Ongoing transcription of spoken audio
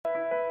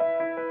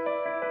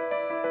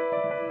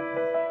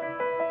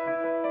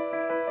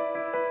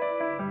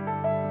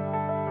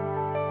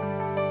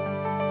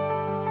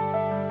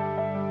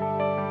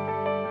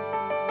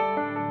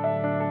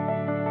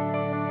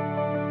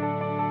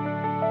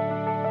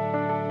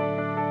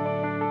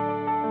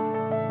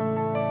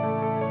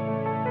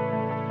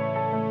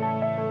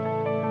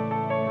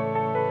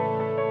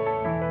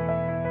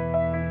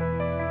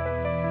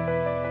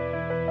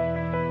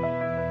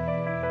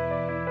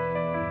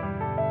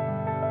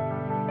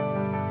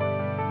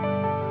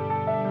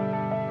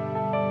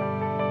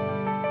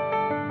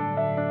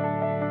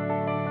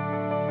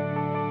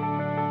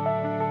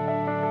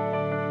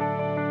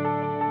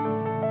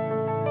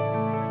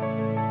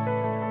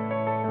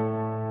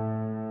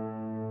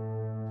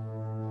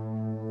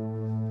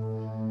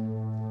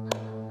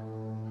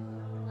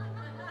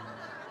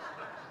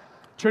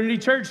Trinity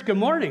Church, good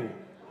morning.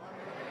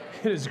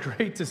 It is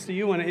great to see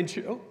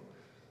you.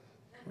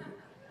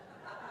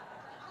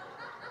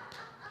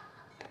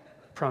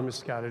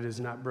 Promise God, it is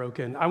not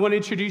broken. I want to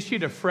introduce you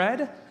to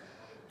Fred.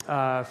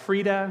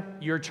 Frida,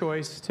 your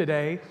choice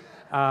today.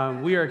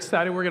 We are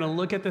excited. We're going to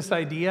look at this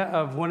idea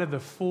of one of the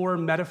four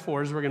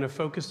metaphors we're going to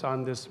focus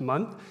on this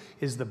month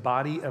is the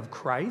body of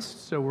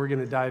Christ. So we're going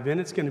to dive in.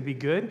 It's going to be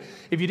good.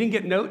 If you didn't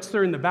get notes,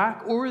 they're in the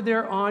back or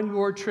they're on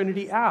your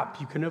Trinity app.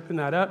 You can open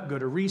that up, go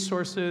to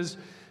resources,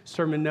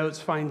 sermon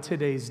notes, find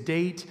today's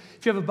date.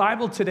 If you have a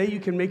Bible today, you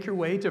can make your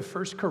way to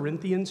 1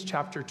 Corinthians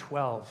chapter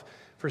 12.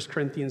 1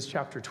 Corinthians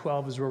chapter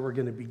 12 is where we're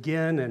going to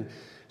begin, and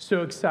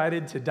so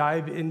excited to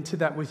dive into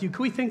that with you.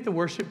 Can we thank the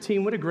worship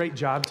team? What a great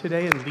job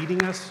today in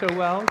leading us so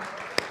well.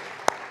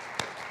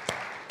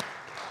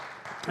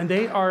 And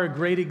they are a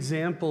great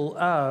example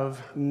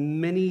of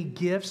many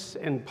gifts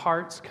and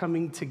parts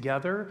coming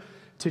together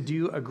to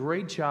do a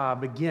great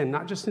job, again,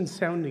 not just in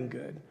sounding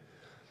good,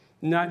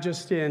 not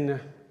just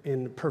in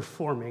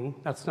performing,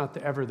 that's not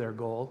ever their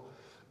goal,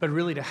 but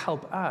really to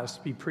help us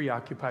be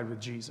preoccupied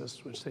with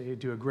Jesus, which they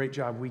do a great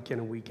job week in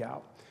and week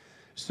out.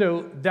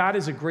 So that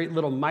is a great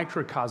little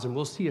microcosm.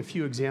 We'll see a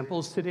few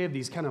examples today of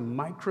these kind of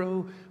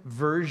micro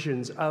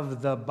versions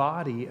of the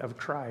body of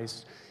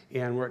Christ,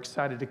 and we're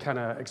excited to kind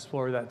of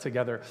explore that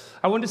together.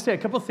 I wanted to say a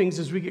couple things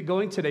as we get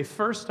going today.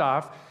 First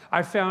off,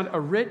 I found a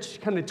rich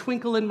kind of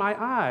twinkle in my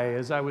eye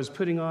as I was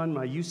putting on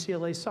my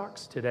UCLA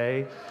socks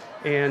today,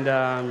 and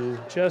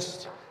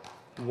just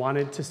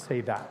wanted to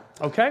say that,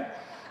 okay?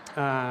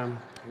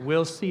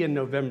 We'll see in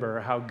November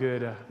how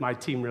good my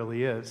team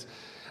really is.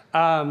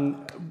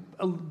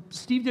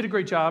 Steve did a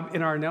great job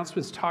in our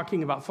announcements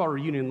talking about fall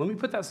reunion. Let me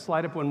put that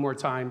slide up one more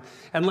time,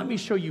 and let me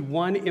show you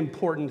one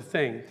important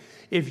thing.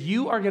 If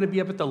you are going to be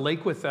up at the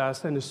lake with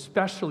us, and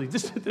especially,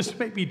 this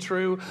may be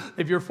true,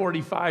 if you're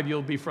 45,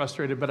 you'll be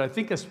frustrated, but I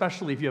think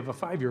especially if you have a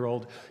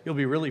 5-year-old, you'll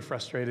be really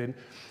frustrated.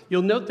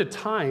 You'll note the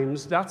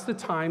times, that's the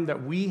time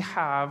that we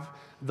have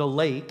the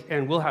lake,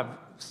 and we'll have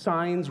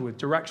signs with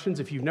directions.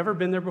 If you've never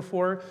been there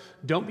before,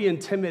 don't be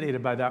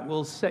intimidated by that.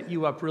 We'll set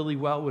you up really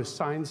well with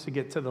signs to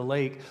get to the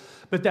lake.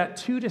 But that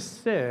 2 to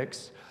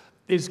 6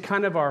 is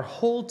kind of our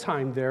whole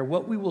time there.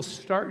 What we will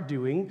start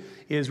doing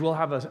is we'll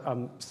have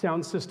a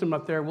sound system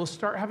up there. We'll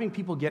start having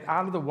people get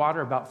out of the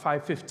water about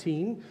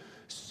 5:15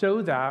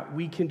 so that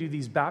we can do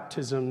these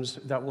baptisms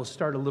that will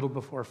start a little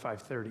before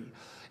 5:30.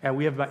 And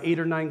we have about 8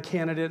 or 9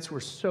 candidates. We're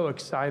so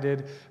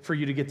excited for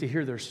you to get to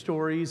hear their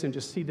stories and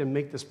just see them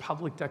make this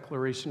public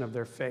declaration of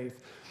their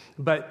faith.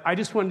 But I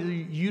just wanted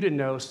you to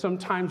know,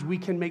 sometimes we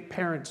can make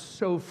parents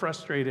so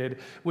frustrated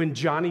when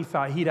Johnny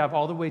thought he'd have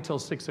all the way till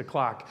 6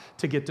 o'clock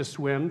to get to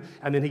swim,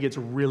 and then he gets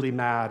really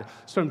mad.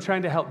 So I'm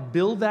trying to help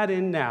build that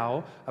in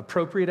now,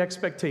 appropriate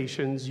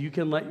expectations. You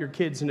can let your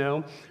kids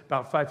know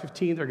about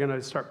 5:15, they're going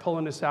to start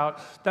pulling us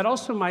out. That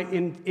also might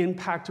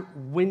impact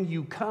when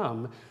you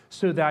come,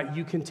 so that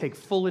you can take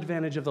full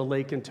advantage of the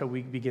lake until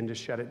we begin to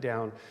shut it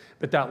down.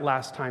 But that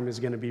last time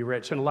is going to be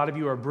rich. And a lot of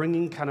you are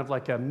bringing kind of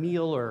like a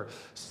meal or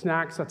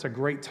snacks. That's a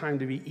great time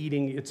to be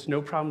eating. It's no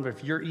problem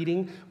if you're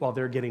eating while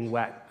they're getting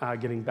wet,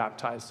 getting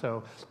baptized.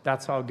 So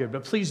that's all good.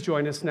 But please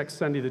join us next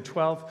Sunday, the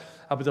 12th,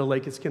 up at the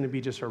lake. It's going to be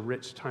just a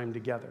rich time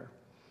together.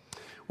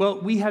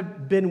 Well, we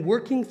have been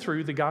working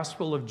through the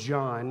Gospel of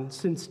John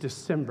since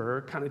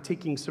December, kind of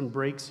taking some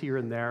breaks here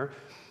and there.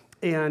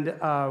 And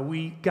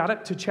we got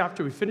up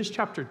to we finished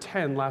chapter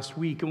 10 last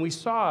week, and we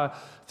saw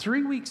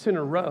 3 weeks in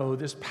a row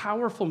this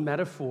powerful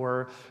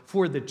metaphor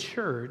for the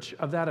church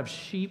of that of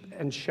sheep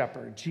and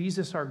shepherd.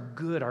 Jesus, our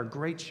good, our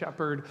great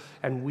shepherd,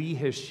 and we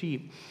his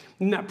sheep.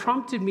 And that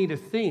prompted me to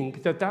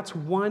think that that's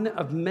one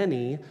of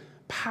many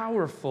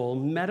powerful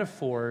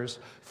metaphors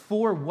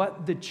for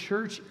what the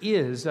church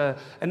is, an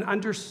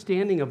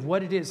understanding of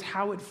what it is,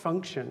 how it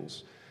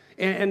functions.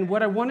 And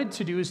what I wanted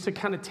to do is to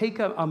kind of take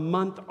a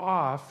month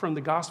off from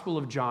the Gospel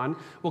of John.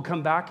 We'll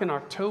come back in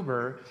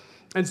October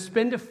and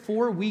spend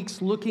 4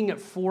 weeks looking at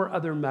 4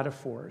 other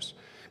metaphors.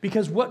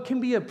 Because what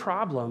can be a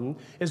problem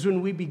is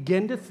when we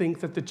begin to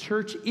think that the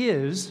church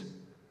is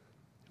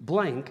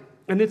blank,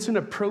 and it's an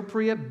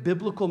appropriate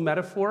biblical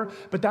metaphor,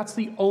 but that's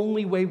the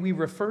only way we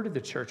refer to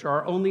the church, or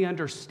our only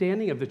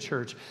understanding of the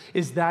church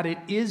is that it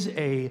is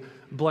a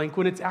blank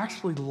when it's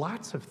actually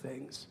lots of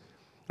things.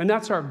 And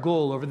that's our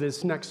goal over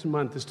this next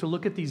month, is to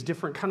look at these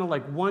different, kind of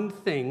like one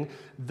thing,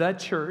 the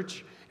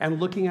church, and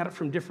looking at it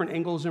from different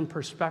angles and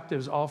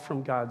perspectives, all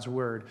from God's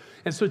word.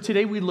 And so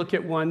today we look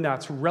at one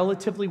that's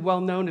relatively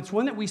well-known. It's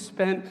one that we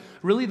spent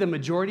really the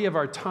majority of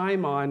our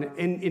time on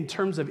in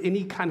terms of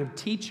any kind of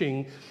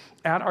teaching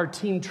at our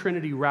Team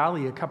Trinity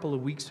rally a couple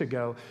of weeks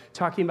ago,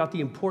 talking about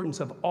the importance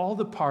of all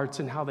the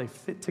parts and how they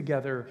fit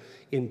together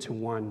into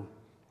one.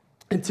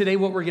 And today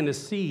what we're going to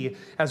see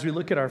as we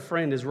look at our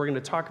friend is we're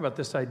going to talk about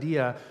this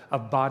idea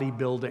of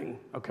bodybuilding,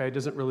 okay? It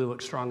doesn't really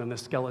look strong on the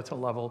skeletal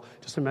level.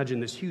 Just imagine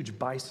this huge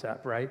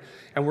bicep, right?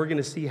 And we're going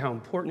to see how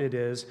important it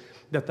is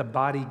that the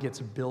body gets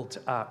built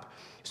up.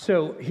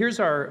 So here's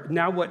our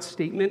now what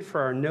statement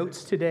for our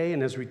notes today,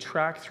 and as we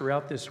track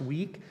throughout this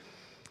week.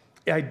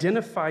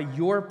 Identify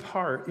your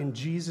part in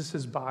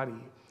Jesus'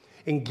 body,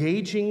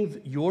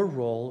 engaging your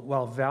role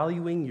while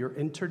valuing your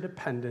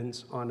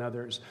interdependence on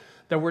others.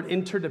 The word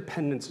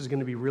interdependence is going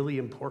to be really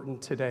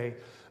important today,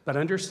 but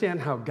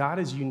understand how God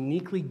has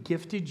uniquely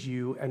gifted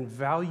you and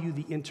value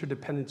the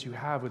interdependence you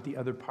have with the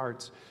other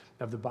parts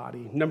of the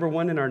body. Number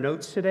one in our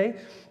notes today,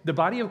 the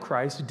body of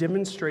Christ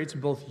demonstrates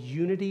both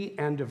unity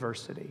and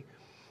diversity.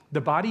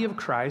 The body of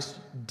Christ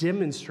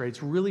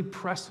demonstrates, really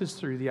presses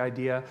through the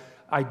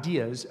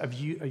ideas of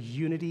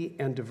unity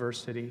and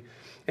diversity.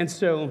 And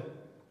so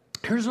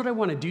here's what I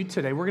want to do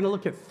today. We're going to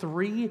look at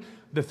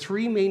the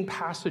three main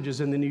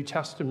passages in the New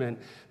Testament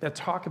that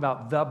talk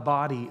about the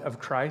body of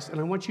Christ, and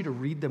I want you to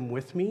read them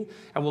with me,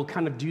 and we'll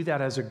kind of do that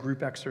as a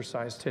group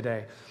exercise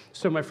today.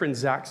 So my friend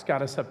Zach's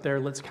got us up there.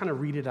 Let's kind of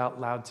read it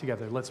out loud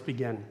together. Let's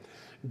begin.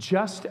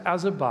 Just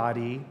as a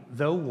body,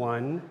 though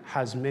one,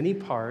 has many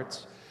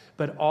parts,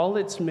 but all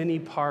its many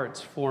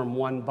parts form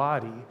one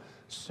body,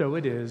 so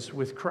it is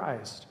with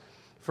Christ.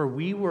 For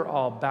we were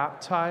all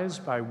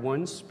baptized by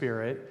one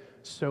Spirit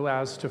so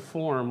as to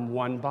form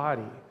one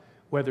body,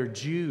 whether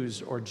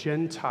Jews or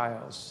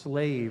Gentiles,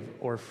 slave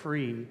or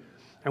free,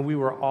 and we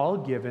were all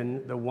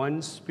given the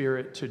one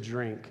Spirit to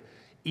drink.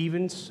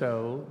 Even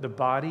so, the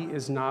body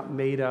is not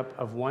made up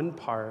of one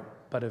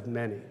part, but of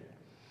many.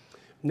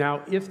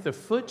 Now, if the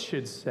foot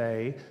should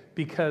say,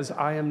 because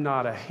I am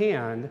not a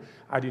hand,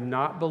 I do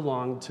not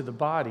belong to the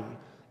body,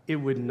 it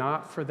would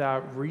not for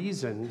that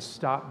reason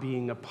stop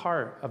being a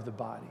part of the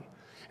body.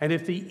 And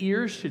if the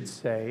ear should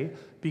say,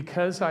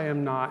 because I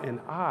am not an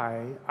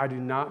eye, I do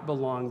not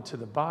belong to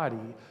the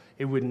body,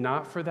 it would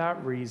not for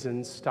that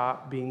reason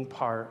stop being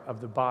part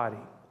of the body.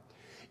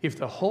 If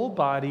the whole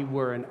body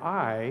were an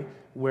eye,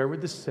 where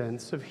would the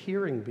sense of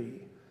hearing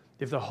be?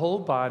 If the whole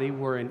body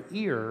were an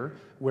ear,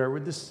 where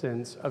would the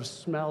sense of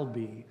smell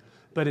be?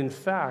 But in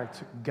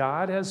fact,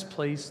 God has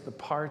placed the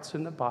parts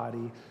in the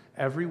body,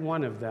 every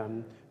one of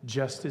them,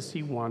 just as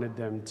he wanted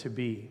them to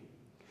be.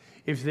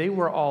 If they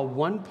were all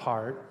one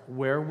part,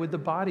 where would the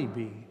body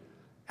be?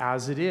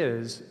 As it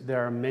is,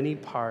 there are many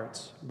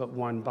parts, but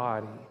one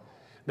body.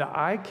 The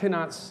eye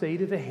cannot say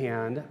to the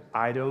hand,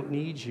 I don't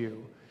need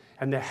you.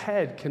 And the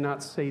head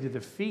cannot say to the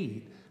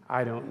feet,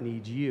 I don't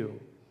need you.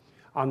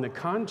 On the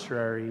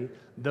contrary,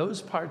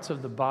 those parts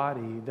of the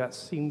body that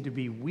seem to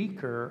be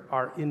weaker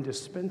are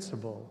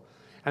indispensable.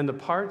 And the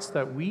parts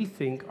that we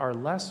think are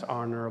less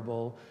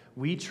honorable,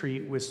 we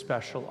treat with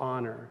special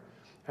honor.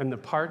 And the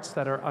parts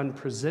that are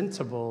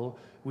unpresentable,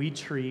 we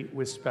treat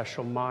with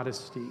special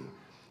modesty,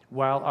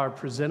 while our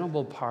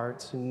presentable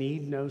parts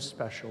need no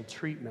special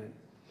treatment.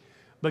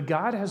 But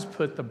God has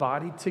put the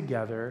body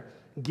together,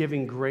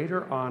 giving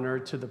greater honor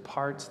to the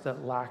parts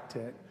that lacked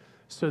it,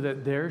 so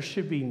that there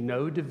should be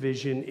no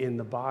division in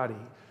the body,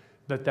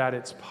 but that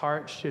its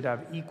parts should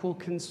have equal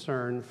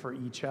concern for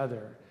each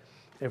other.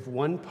 If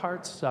one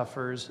part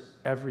suffers,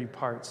 every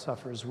part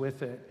suffers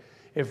with it.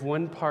 If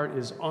one part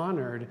is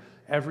honored,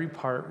 every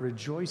part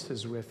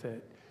rejoices with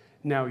it.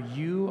 Now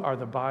you are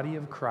the body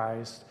of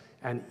Christ,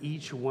 and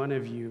each one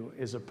of you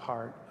is a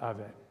part of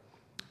it.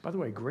 By the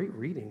way, great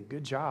reading.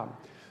 Good job.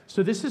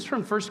 So this is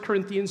from 1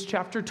 Corinthians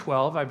chapter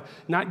 12. I've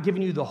not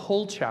given you the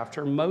whole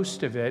chapter,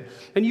 most of it.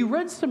 And you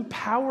read some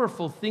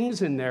powerful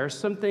things in there,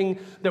 something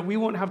that we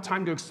won't have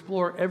time to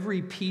explore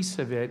every piece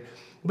of it.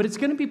 But it's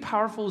going to be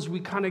powerful as we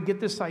kind of get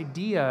this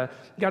idea,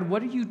 God,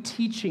 what are you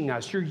teaching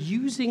us? You're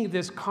using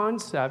this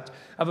concept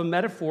of a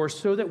metaphor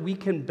so that we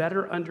can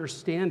better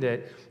understand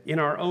it in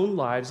our own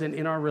lives and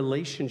in our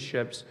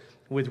relationships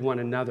with one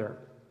another.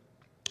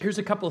 Here's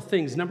a couple of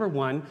things. Number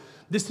one,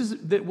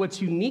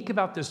 what's unique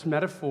about this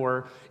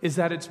metaphor is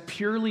that it's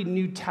purely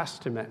New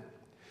Testament,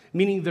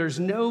 meaning there's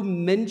no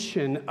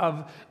mention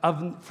of,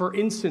 for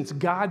instance,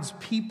 God's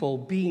people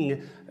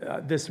being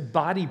this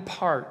body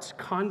parts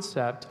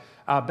concept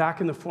back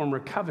in the former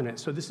covenant.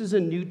 So this is a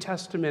New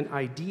Testament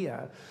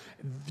idea,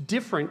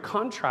 different,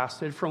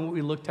 contrasted from what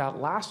we looked at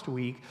last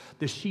week.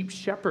 The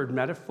sheep-shepherd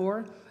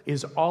metaphor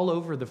is all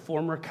over the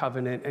former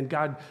covenant, and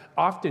God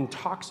often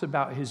talks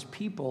about his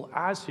people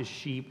as his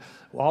sheep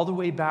all the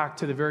way back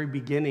to the very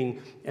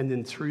beginning and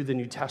then through the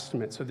New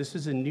Testament. So this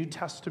is a New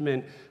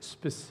Testament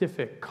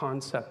specific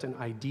concept and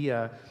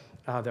idea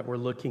that we're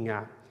looking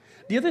at.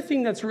 The other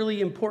thing that's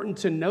really important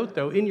to note,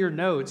 though, in your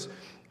notes,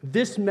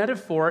 this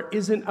metaphor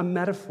isn't a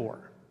metaphor.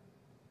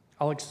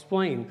 I'll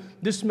explain.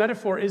 This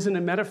metaphor isn't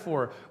a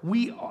metaphor.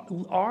 We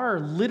are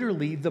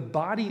literally the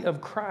body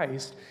of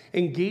Christ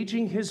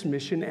engaging his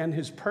mission and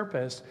his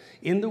purpose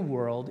in the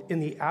world in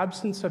the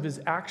absence of his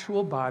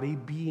actual body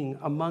being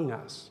among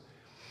us.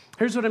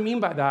 Here's what I mean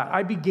by that.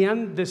 I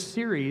began this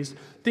series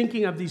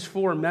thinking of these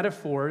four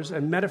metaphors,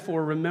 and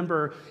metaphor,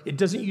 remember, it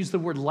doesn't use the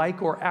word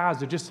like or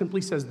as. It just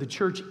simply says the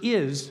church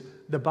is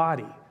the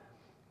body.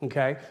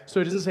 Okay?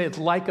 So it doesn't say it's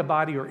like a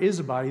body or is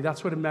a body.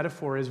 That's what a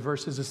metaphor is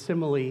versus a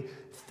simile.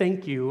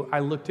 Thank you. I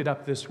looked it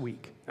up this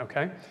week.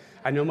 Okay?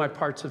 I know my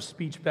parts of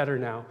speech better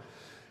now.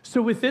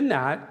 So within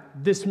that,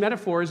 this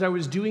metaphor, as I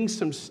was doing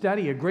some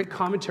study, a great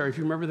commentary, if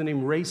you remember the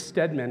name Ray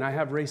Stedman, I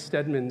have Ray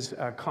Stedman's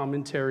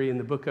commentary in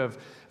the book of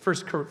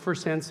First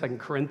and 2nd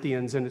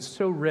Corinthians, and it's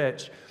so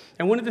rich.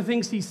 And one of the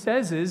things he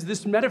says is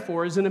this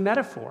metaphor isn't a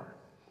metaphor,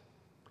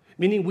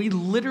 meaning we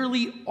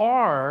literally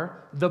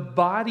are the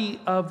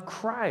body of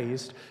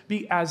Christ.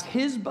 As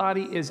his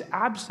body is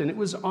absent, it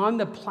was on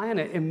the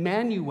planet,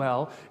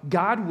 Emmanuel,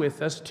 God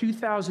with us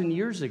 2,000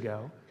 years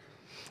ago.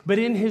 But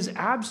in his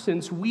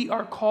absence, we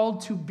are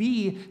called to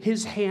be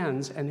his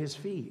hands and his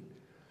feet.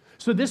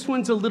 So this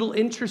one's a little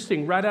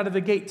interesting right out of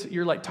the gate.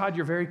 You're like, Todd,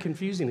 you're very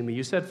confusing to me.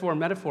 You said 4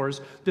 metaphors.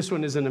 This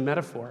one isn't a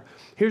metaphor.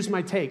 Here's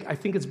my take. I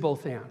think it's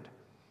both and.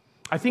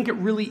 I think it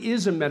really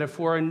is a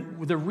metaphor.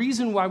 And the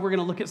reason why we're going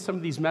to look at some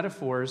of these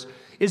metaphors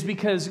is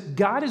because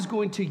God is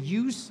going to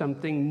use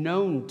something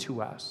known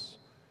to us.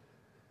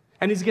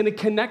 And he's going to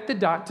connect the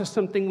dot to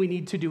something we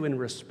need to do in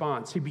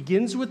response. He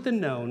begins with the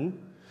known,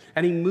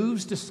 and he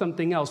moves to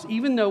something else.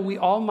 Even though we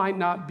all might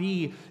not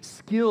be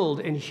skilled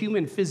in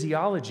human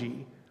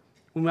physiology,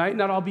 we might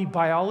not all be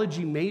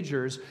biology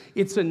majors,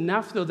 it's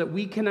enough, though, that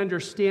we can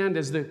understand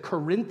as the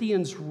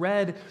Corinthians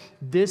read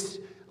this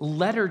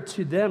letter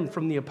to them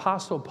from the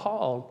Apostle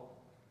Paul,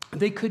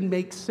 they could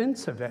make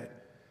sense of it.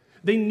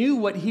 They knew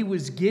what he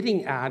was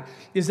getting at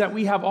is that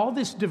we have all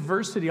this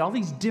diversity, all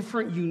these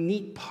different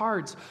unique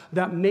parts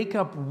that make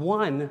up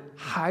one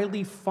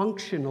highly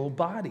functional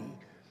body.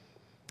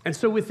 And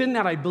so within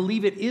that, I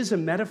believe it is a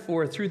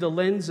metaphor through the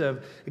lens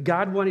of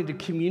God wanting to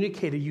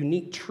communicate a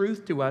unique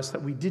truth to us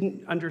that we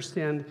didn't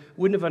understand,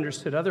 wouldn't have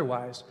understood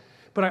otherwise.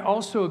 But I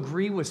also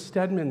agree with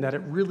Stedman that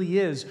it really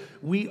is.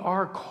 We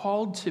are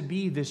called to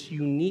be this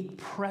unique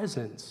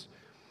presence,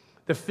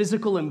 the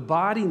physical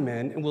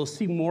embodiment, and we'll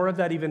see more of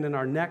that even in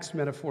our next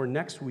metaphor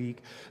next week,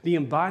 the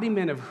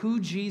embodiment of who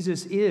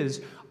Jesus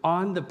is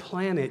on the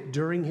planet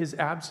during his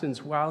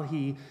absence while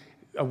he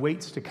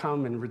awaits to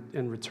come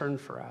and return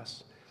for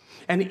us.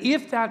 And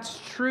if that's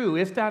true,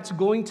 if that's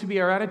going to be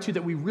our attitude,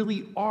 that we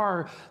really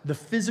are the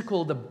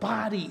physical, the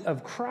body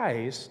of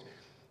Christ,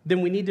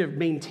 then we need to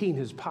maintain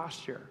his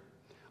posture.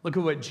 Look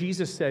at what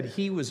Jesus said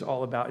he was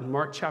all about in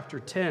Mark chapter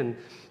 10.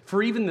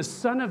 For even the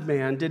Son of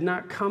Man did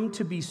not come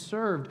to be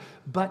served,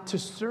 but to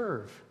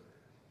serve,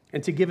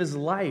 and to give his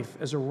life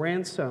as a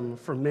ransom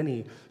for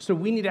many. So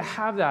we need to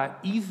have that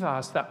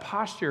ethos, that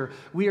posture.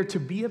 We are to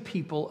be a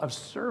people of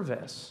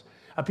service,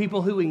 a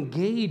people who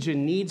engage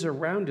in needs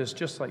around us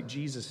just like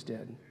Jesus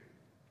did.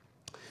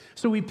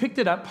 So we picked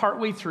it up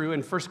partway through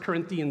in 1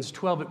 Corinthians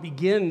 12. It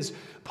begins,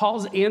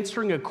 Paul's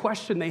answering a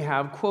question they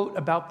have, quote,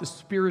 about the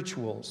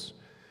spirituals.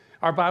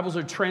 Our Bibles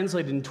are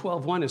translated in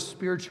 12:1 as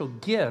spiritual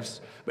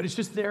gifts, but it's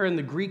just there in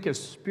the Greek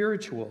as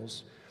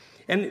spirituals.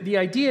 And the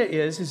idea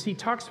is he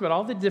talks about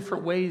all the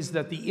different ways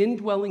that the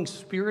indwelling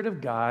Spirit of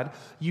God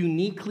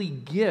uniquely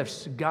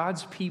gifts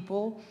God's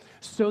people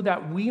so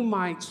that we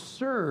might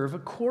serve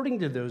according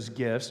to those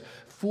gifts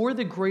for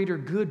the greater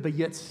good, but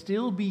yet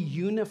still be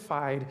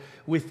unified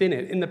within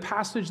it. In the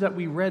passage that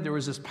we read, there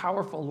was this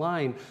powerful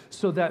line,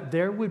 so that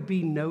there would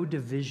be no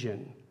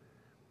division.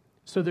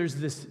 So there's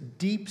this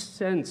deep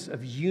sense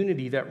of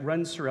unity that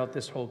runs throughout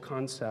this whole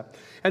concept.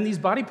 And these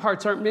body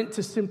parts aren't meant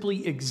to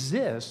simply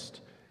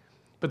exist,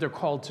 but they're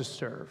called to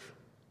serve.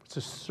 It's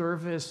a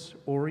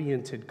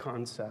service-oriented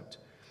concept.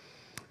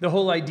 The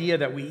whole idea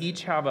that we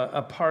each have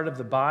a part of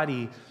the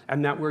body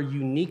and that we're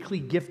uniquely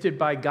gifted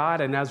by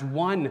God and as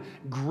one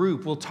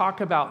group. We'll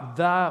talk about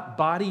the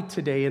body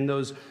today in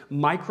those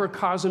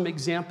microcosm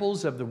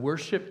examples of the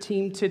worship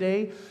team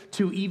today,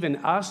 to even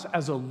us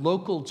as a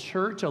local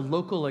church, a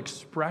local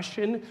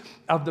expression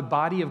of the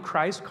body of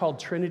Christ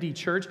called Trinity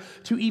Church,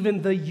 to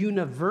even the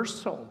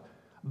universal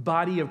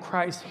body of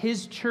Christ,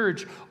 his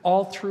church,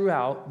 all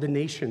throughout the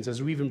nations.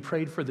 As we even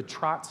prayed for the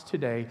Trots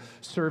today,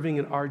 serving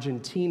in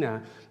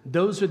Argentina,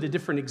 those are the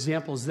different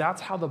examples. That's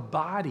how the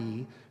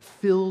body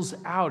fills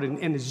out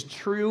and is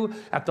true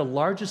at the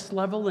largest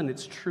level, and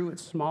it's true at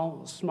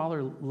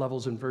smaller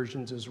levels and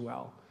versions as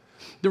well.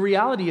 The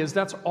reality is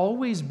that's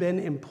always been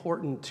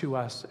important to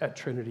us at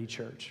Trinity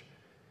Church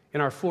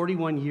in our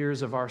 41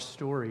 years of our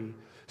story,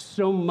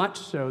 so much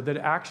so that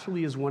it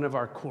actually is one of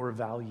our core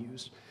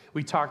values.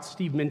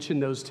 Steve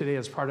mentioned those today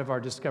as part of our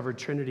Discovered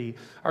Trinity.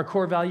 Our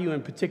core value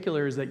in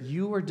particular is that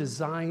you are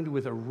designed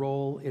with a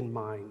role in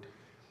mind.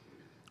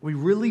 We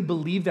really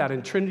believe that,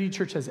 and Trinity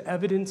Church has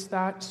evidenced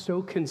that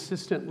so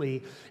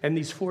consistently in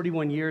these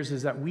 41 years,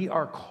 is that we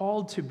are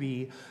called to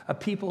be a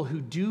people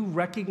who do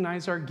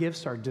recognize our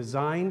gifts, our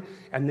design,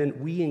 and then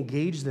we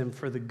engage them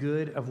for the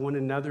good of one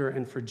another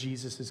and for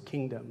Jesus'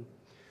 kingdom.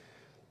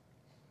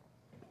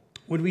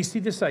 When we see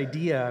this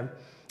idea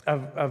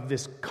of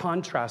this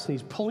contrast, and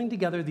he's pulling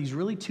together these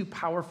really two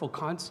powerful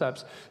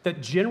concepts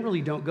that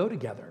generally don't go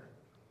together.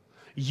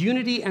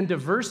 Unity and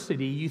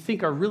diversity, you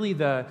think, are really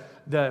the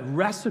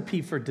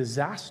recipe for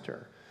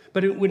disaster.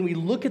 But when we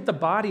look at the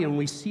body and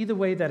we see the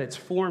way that it's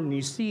formed,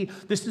 you see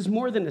this is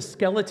more than a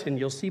skeleton.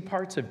 You'll see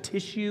parts of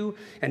tissue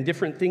and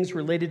different things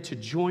related to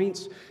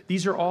joints.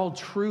 These are all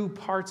true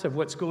parts of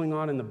what's going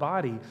on in the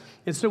body.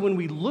 And so when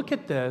we look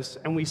at this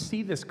and we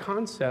see this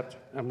concept,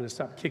 I'm going to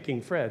stop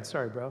kicking Fred.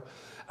 Sorry, bro.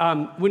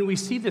 When we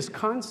see this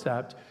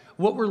concept,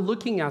 what we're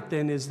looking at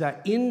then is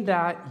that in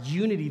that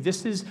unity,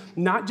 this is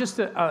not just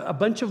a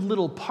bunch of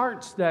little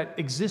parts that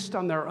exist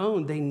on their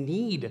own. They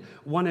need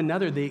one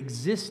another. They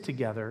exist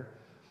together.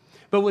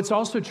 But what's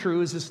also true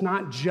is it's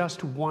not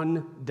just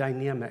one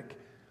dynamic.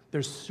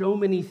 There's so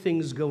many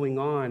things going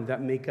on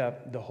that make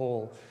up the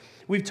whole.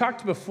 We've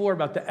talked before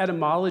about the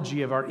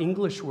etymology of our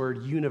English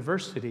word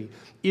university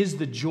is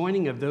the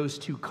joining of those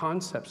two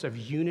concepts of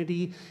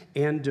unity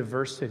and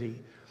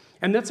diversity.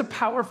 And that's a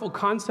powerful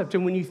concept.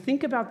 And when you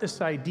think about this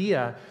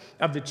idea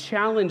of the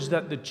challenge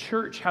that the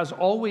church has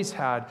always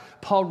had,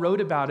 Paul wrote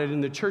about it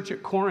in the church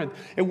at Corinth.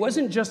 It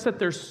wasn't just that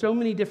there's so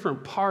many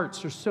different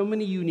parts or so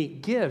many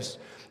unique gifts.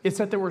 It's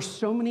that there were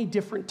so many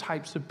different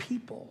types of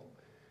people.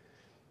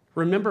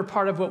 Remember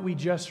part of what we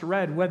just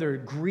read, whether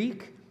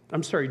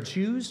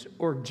Jews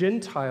or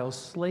Gentiles,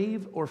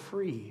 slave or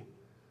free.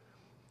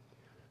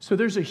 So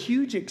there's a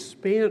huge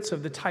expanse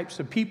of the types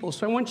of people.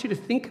 So I want you to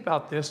think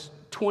about this.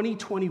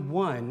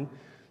 2021,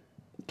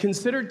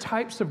 consider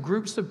types of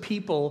groups of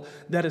people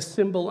that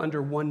assemble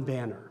under one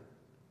banner.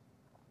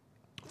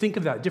 Think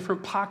of that,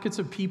 different pockets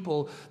of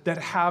people that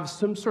have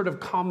some sort of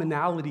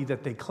commonality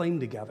that they claim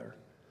together.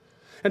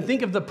 And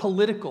think of the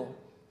political,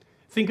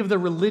 think of the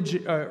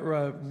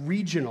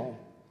regional,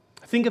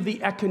 think of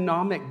the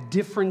economic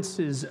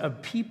differences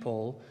of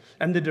people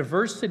and the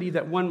diversity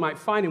that one might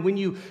find. And when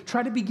you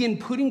try to begin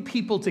putting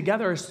people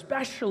together,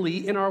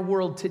 especially in our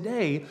world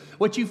today,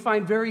 what you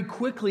find very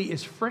quickly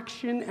is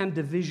friction and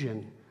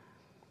division.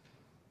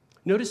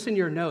 Notice in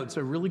your notes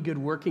a really good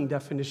working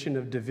definition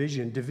of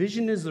division.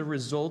 Division is the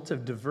result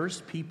of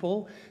diverse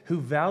people who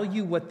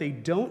value what they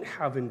don't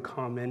have in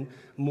common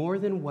more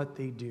than what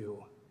they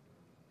do.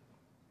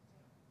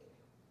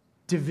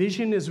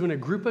 Division is when a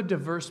group of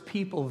diverse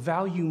people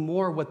value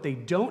more what they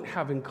don't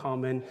have in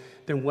common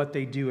than what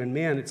they do. And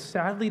man, it's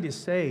sadly to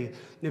say,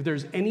 if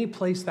there's any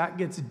place that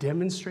gets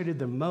demonstrated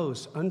the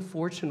most,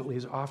 unfortunately,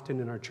 is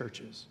often in our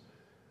churches.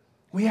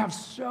 We have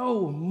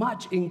so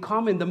much in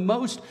common, the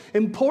most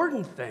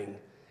important thing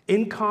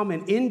in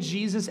common in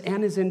Jesus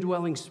and his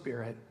indwelling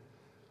spirit.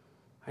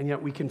 And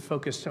yet we can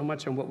focus so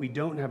much on what we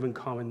don't have in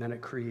common that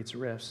it creates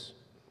rifts.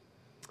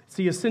 It's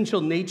the essential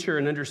nature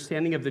and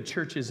understanding of the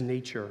church's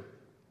nature.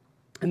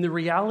 And the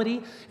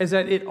reality is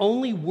that it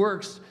only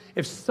works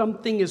if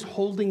something is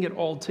holding it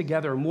all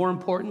together. More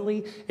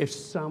importantly, if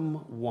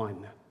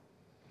someone,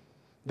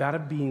 that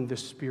of being the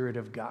Spirit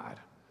of God,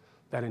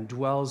 that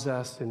indwells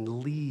us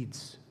and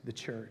leads the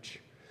church.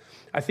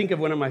 I think of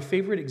one of my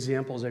favorite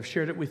examples. I've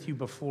shared it with you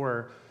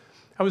before.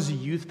 I was a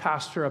youth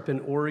pastor up in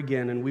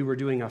Oregon, and we were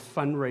doing a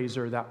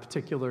fundraiser that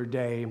particular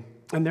day.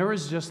 And there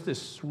was just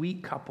this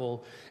sweet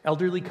couple,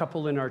 elderly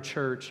couple in our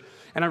church.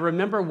 And I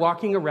remember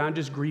walking around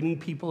just greeting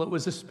people. It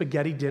was a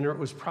spaghetti dinner. It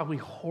was probably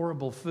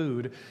horrible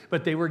food,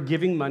 but they were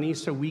giving money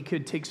so we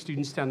could take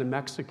students down to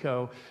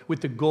Mexico with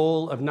the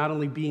goal of not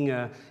only being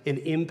an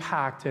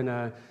impact and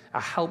a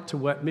help to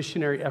what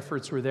missionary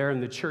efforts were there in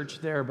the church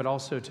there, but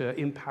also to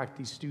impact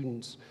these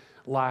students'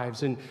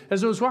 lives. And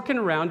as I was walking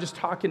around just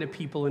talking to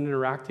people and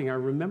interacting, I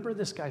remember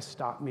this guy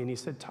stopped me and he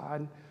said,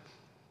 "Todd,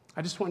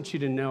 I just want you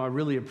to know I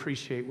really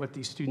appreciate what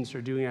these students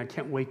are doing. I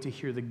can't wait to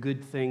hear the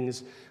good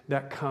things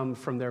that come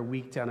from their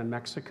week down in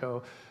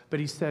Mexico." But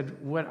he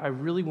said, "What I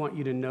really want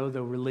you to know,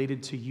 though,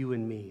 related to you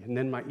and me." And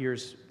then my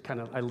ears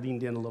I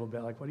leaned in a little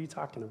bit, like, "What are you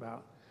talking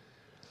about?"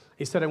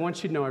 He said, "I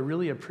want you to know I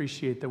really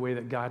appreciate the way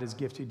that God has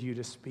gifted you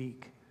to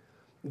speak.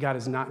 God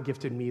has not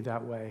gifted me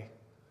that way."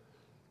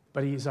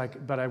 But he's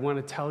like, "But I want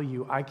to tell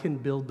you, I can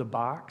build the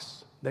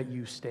box that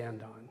you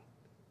stand on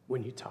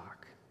when you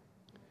talk."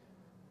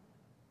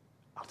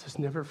 I'll just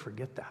never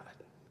forget that.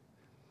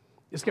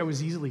 This guy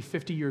was easily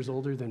 50 years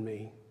older than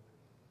me.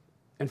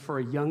 And for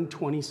a young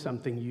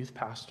 20-something youth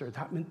pastor,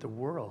 that meant the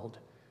world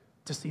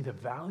to see the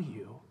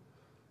value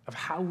of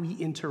how we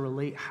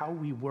interrelate, how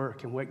we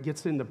work. And what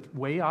gets in the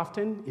way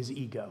often is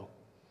ego.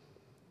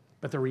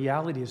 But the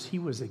reality is he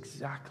was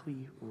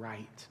exactly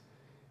right.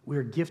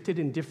 We're gifted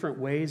in different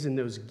ways, and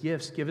those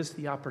gifts give us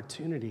the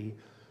opportunity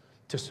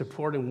to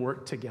support and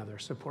work together,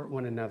 support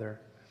one another.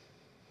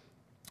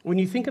 When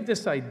you think of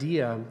this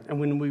idea, and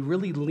when we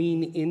really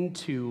lean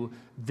into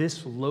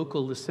this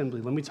local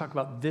assembly, let me talk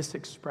about this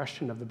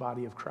expression of the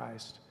body of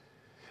Christ.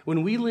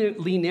 When we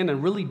lean in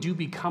and really do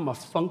become a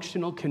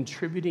functional,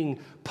 contributing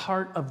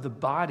part of the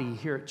body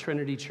here at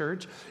Trinity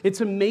Church,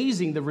 it's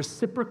amazing the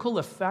reciprocal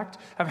effect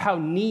of how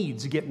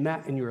needs get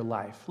met in your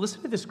life.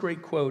 Listen to this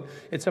great quote.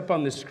 It's up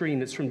on the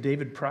screen. It's from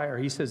David Pryor.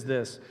 He says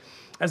this: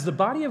 "As the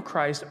body of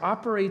Christ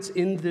operates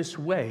in this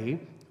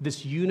way,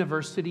 this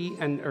unity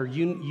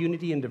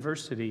and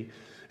diversity,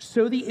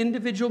 so the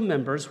individual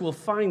members will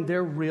find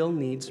their real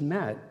needs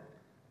met.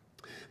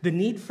 The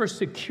need for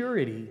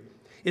security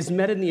is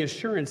met in the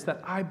assurance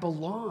that I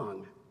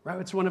belong right?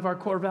 It's one of our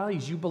core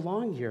values. You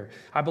belong here.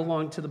 I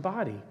belong to the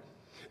body.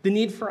 The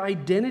need for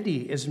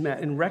identity is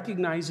met in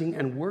recognizing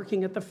and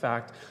working at the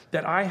fact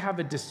that I have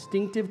a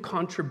distinctive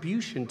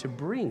contribution to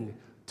bring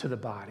to the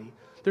body.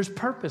 There's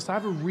purpose. I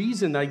have a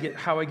reason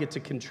how I get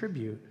to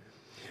contribute.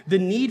 The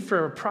need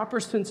for a proper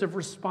sense of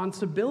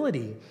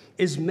responsibility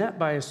is met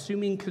by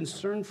assuming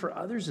concern for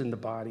others in the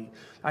body.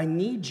 I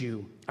need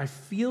you. I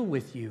feel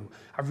with you.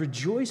 I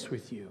rejoice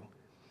with you.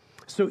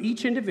 So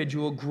each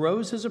individual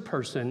grows as a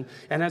person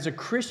and as a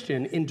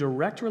Christian in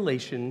direct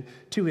relation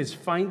to his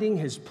finding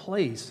his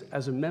place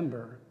as a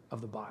member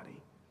of the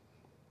body.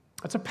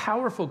 That's a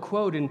powerful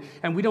quote,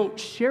 and we don't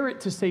share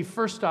it to say,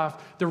 first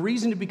off, the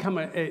reason to become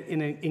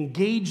an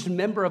engaged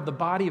member of the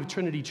body of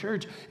Trinity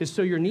Church is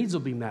so your needs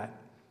will be met.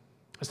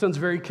 It sounds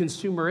very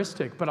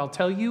consumeristic, but I'll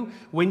tell you,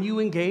 when you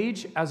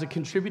engage as a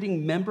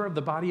contributing member of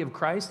the body of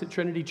Christ at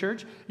Trinity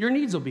Church, your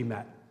needs will be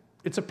met.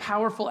 It's a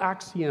powerful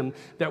axiom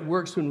that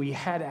works when we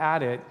head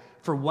at it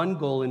for one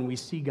goal and we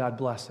see God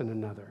bless in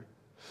another.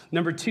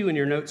 Number 2 in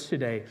your notes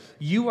today,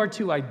 you are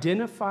to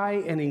identify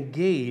and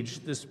engage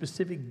the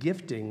specific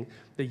gifting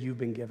that you've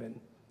been given.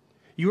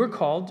 You are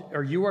called,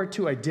 or you are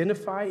to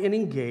identify and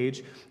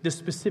engage the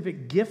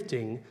specific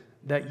gifting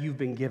that you've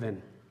been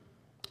given.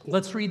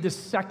 Let's read the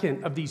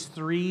second of these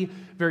 3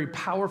 very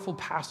powerful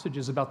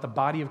passages about the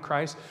body of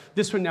Christ.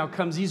 This one now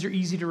comes, these are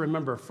easy to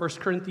remember. 1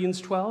 Corinthians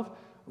 12,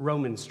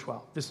 Romans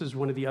 12. This is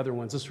one of the other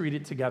ones. Let's read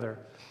it together.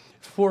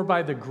 For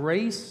by the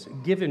grace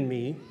given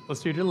me,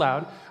 let's read it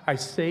aloud, I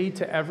say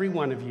to every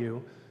one of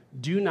you,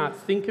 do not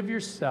think of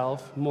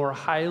yourself more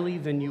highly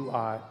than you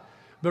ought,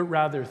 but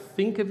rather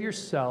think of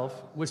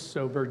yourself with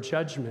sober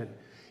judgment,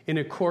 in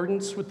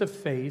accordance with the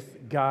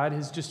faith God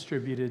has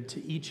distributed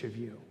to each of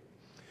you.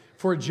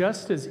 For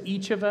just as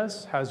each of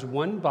us has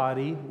one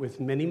body with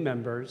many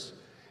members,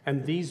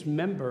 and these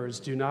members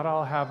do not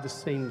all have the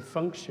same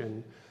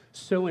function,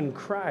 so in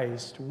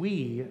Christ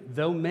we,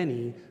 though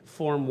many,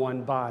 form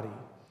one body,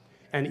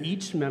 and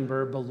each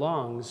member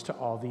belongs to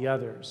all the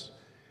others.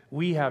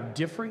 We have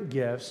different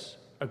gifts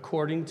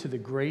according to the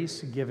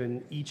grace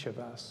given each of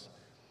us.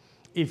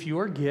 If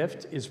your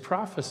gift is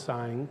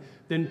prophesying,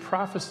 then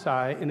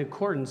prophesy in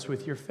accordance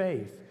with your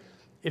faith.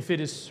 If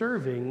it is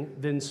serving,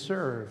 then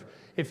serve.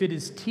 If it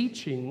is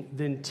teaching,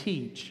 then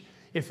teach.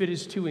 If it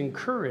is to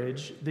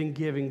encourage, then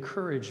give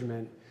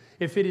encouragement.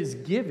 If it is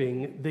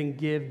giving, then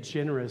give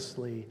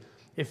generously.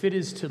 If it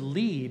is to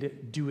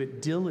lead, do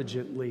it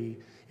diligently.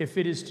 If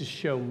it is to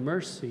show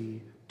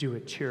mercy, do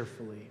it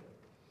cheerfully.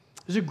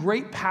 There's a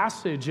great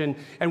passage, and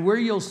where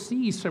you'll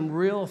see some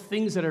real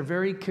things that are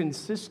very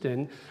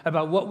consistent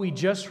about what we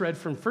just read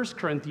from 1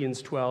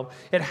 Corinthians 12.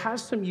 It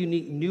has some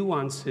unique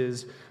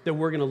nuances that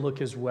we're going to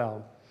look as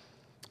well.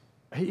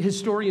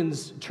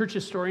 Church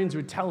historians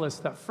would tell us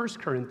that 1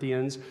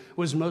 Corinthians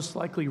was most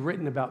likely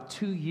written about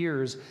 2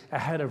 years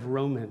ahead of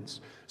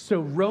Romans.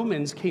 So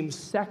Romans came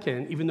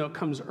second, even though it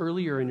comes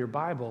earlier in your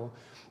Bible.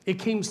 It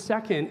came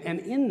second, and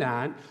in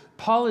that,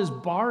 Paul is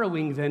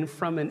borrowing then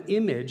from an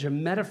image, a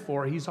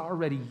metaphor he's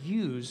already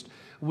used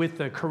with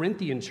the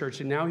Corinthian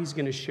church, and now he's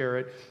going to share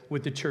it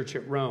with the church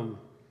at Rome.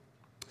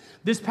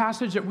 This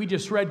passage that we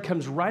just read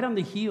comes right on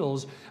the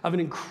heels of an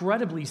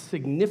incredibly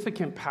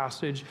significant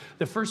passage.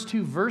 The first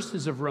 2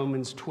 verses of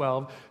Romans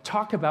 12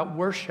 talk about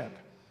worship,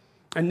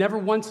 and never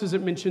once does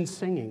it mention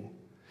singing.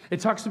 It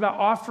talks about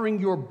offering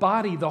your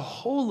body, the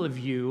whole of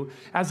you,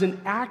 as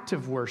an act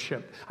of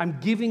worship. I'm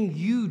giving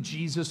you,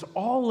 Jesus,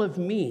 all of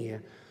me.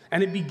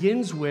 And it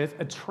begins with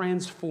a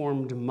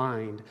transformed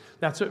mind.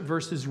 That's what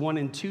verses 1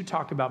 and 2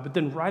 talk about. But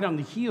then right on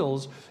the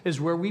heels is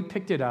where we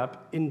picked it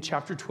up in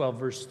chapter 12,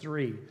 verse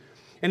 3.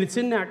 And it's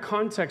in that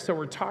context that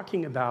we're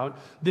talking about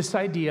this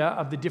idea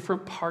of the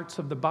different parts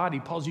of the body.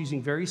 Paul's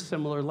using very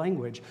similar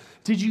language.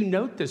 Did you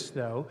note this,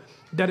 though,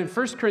 that in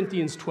 1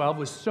 Corinthians 12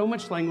 was so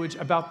much language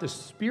about the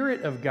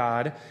Spirit of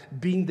God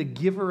being the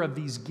giver of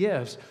these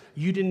gifts,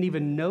 you didn't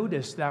even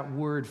notice that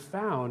word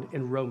found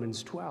in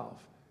Romans 12.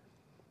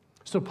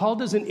 So Paul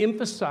doesn't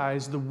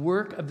emphasize the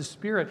work of the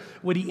Spirit.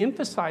 What he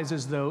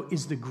emphasizes, though,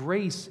 is the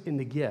grace in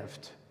the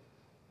gift.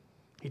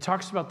 He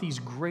talks about these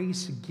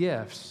grace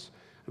gifts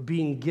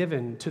being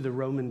given to the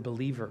Roman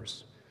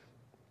believers.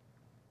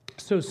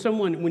 So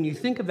when you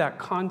think of that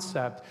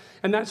concept,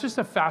 and that's just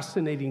a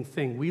fascinating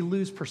thing, we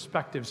lose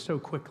perspective so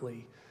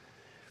quickly.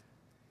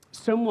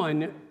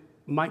 Someone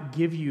might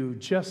give you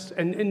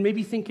and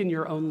maybe think in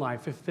your own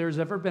life, if there's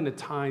ever been a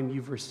time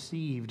you've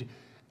received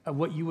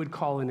what you would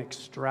call an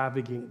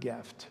extravagant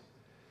gift.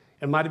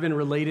 It might have been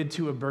related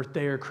to a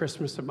birthday or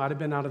Christmas. It might have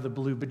been out of the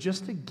blue, but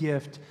just a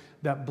gift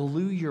that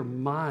blew your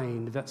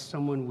mind that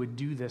someone would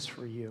do this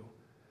for you.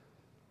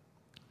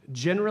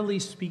 Generally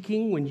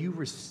speaking, when you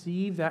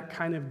receive that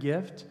kind of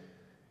gift,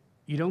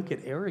 you don't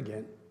get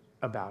arrogant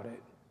about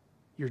it.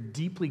 You're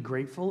deeply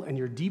grateful and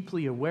you're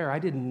deeply aware, I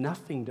did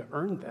nothing to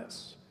earn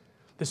this.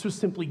 This was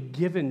simply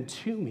given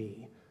to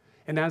me.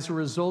 And as a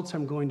result,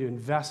 I'm going to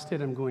invest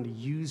it, I'm going to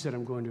use it,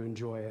 I'm going to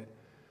enjoy it.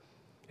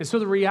 And so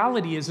the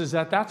reality is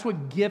that that's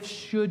what gifts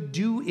should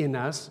do in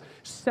us.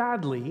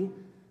 Sadly,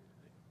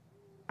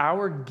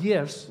 our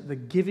gifts, the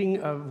giving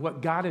of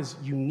what God has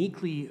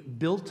uniquely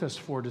built us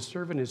for to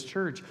serve in his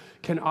church,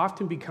 can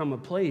often become a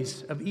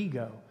place of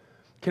ego,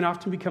 can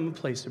often become a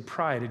place of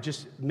pride. It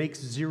just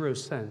makes zero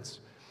sense.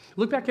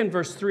 Look back in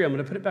verse 3. I'm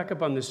going to put it back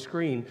up on the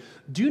screen.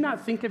 Do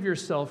not think of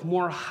yourself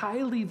more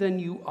highly than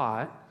you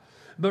ought,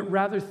 but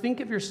rather think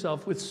of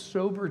yourself with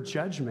sober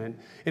judgment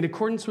in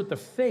accordance with the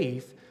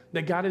faith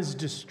that God has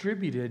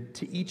distributed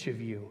to each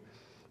of you.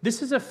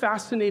 This is a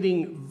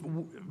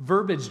fascinating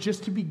verbiage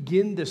just to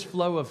begin this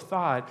flow of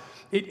thought.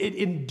 It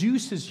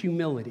induces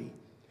humility.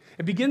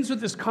 It begins with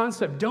this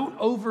concept: don't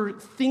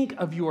overthink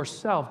of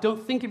yourself.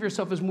 Don't think of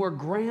yourself as more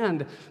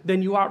grand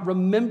than you ought.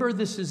 Remember,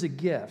 this is a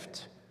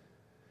gift.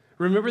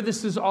 Remember,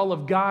 this is all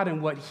of God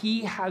and what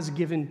he has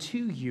given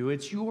to you.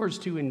 It's yours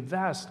to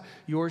invest,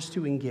 yours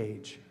to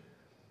engage.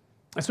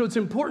 So it's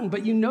important,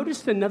 but you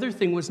noticed another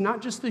thing was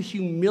not just the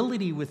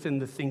humility within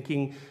the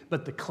thinking,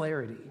 but the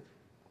clarity.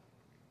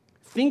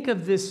 Think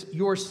of this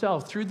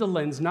yourself through the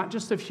lens, not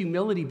just of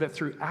humility, but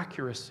through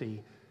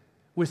accuracy,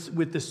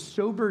 with the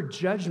sober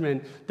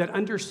judgment that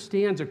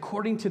understands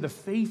according to the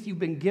faith you've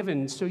been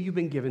given, so you've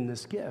been given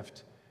this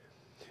gift.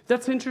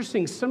 That's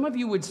interesting. Some of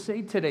you would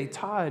say today,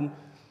 Todd,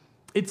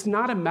 it's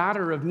not a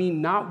matter of me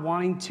not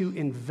wanting to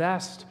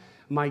invest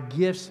my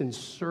gifts and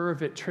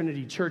serve at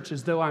Trinity Church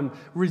as though I'm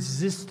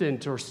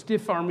resistant or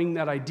stiff-arming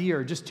that idea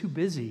or just too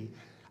busy.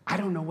 I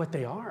don't know what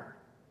they are.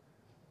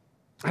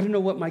 I don't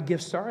know what my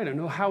gifts are. I don't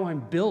know how I'm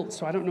built,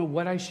 so I don't know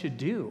what I should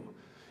do.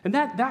 And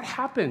that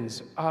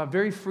happens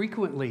very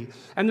frequently.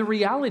 And the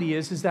reality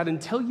is that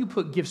until you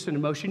put gifts into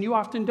motion, you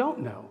often don't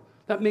know.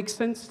 That makes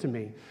sense to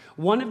me.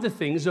 One of the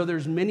things, though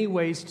there's many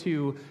ways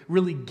to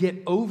really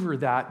get over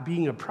that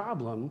being a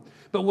problem,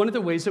 but one of the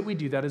ways that we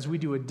do that is we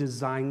do a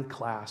design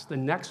class. The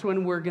next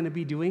one we're going to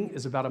be doing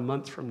is about a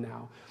month from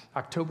now,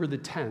 October the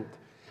 10th.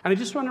 And I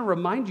just want to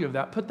remind you of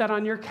that. Put that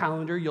on your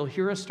calendar. You'll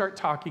hear us start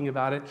talking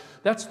about it.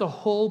 That's the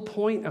whole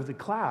point of the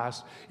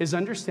class, is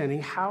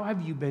understanding how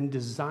have you been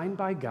designed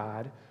by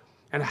God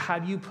and how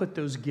do you put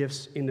those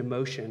gifts into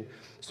motion.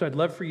 So I'd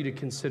love for you to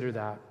consider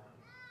that.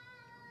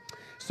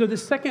 So the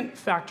second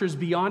factor is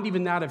beyond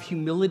even that of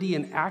humility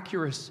and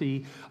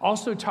accuracy.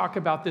 Also talk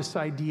about this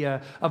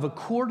idea of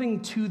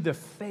according to the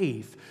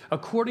faith,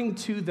 according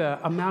to the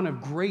amount of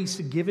grace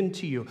given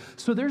to you.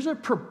 So there's a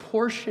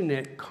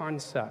proportionate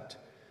concept.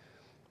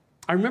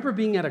 I remember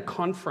being at a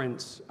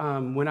conference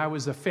when I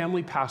was a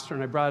family pastor,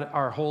 and I brought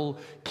our whole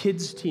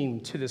kids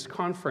team to this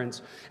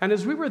conference. And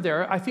as we were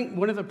there, I think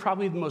one of the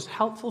probably the most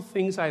helpful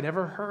things I'd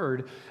ever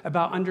heard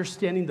about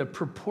understanding the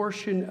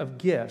proportion of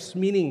gifts,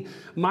 meaning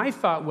my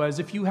thought was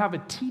if you have a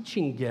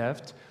teaching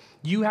gift,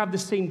 you have the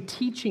same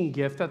teaching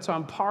gift that's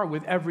on par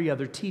with every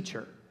other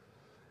teacher.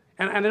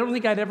 And I don't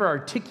think I'd ever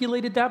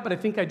articulated that, but I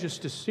think I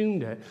just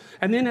assumed it.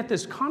 And then at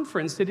this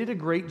conference, they did a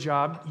great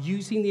job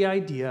using the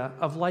idea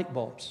of light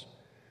bulbs.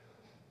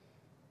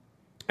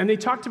 And they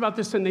talked about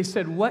this and they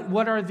said,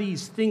 what are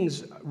these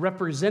things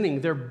representing?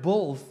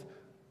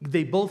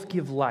 They both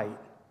give light.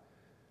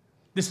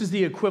 This is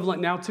the equivalent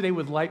now today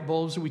with light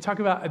bulbs. We talk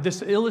about,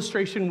 this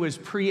illustration was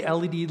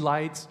pre-LED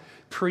lights,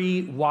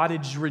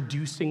 pre-wattage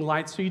reducing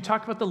lights. So you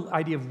talk about the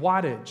idea of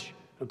wattage,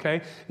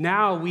 okay?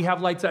 Now we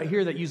have lights out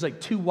here that use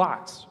like 2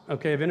 watts,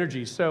 okay, of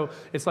energy. So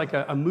it's like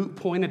a moot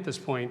point at this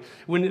point.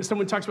 When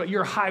someone talks about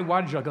your high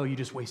wattage, I'll go, you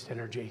just waste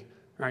energy.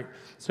 Right?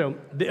 So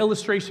the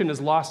illustration has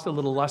lost a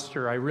little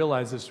luster, I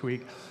realize this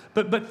week.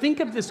 But think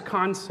of this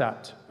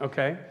concept,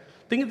 okay?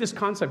 Think of this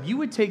concept. You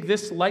would take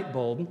this light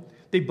bulb.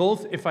 They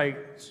both, if I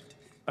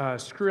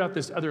screw out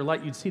this other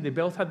light, you'd see they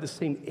both have the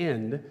same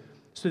end,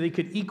 so they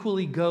could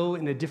equally go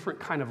in a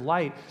different kind of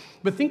light.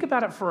 But think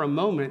about it for a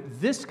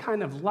moment. This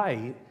kind of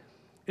light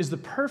is the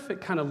perfect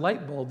kind of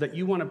light bulb that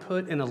you want to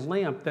put in a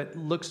lamp that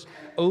looks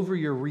over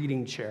your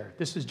reading chair.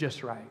 This is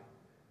just right.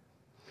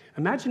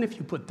 Imagine if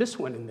you put this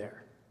one in there.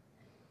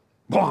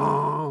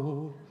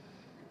 Bong.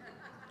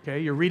 Okay,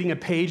 you're reading a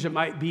page that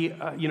might be,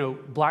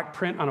 black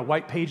print on a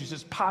white page. It's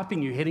just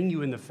popping you, hitting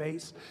you in the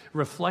face,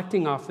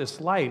 reflecting off this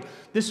light.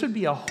 This would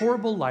be a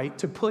horrible light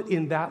to put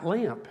in that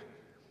lamp.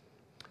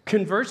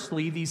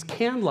 Conversely, these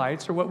can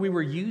lights are what we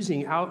were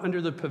using out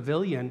under the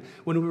pavilion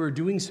when we were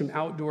doing some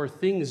outdoor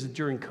things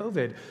during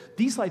COVID.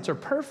 These lights are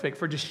perfect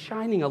for just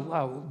shining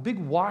a big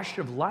wash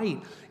of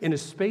light in a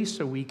space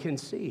so we can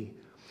see.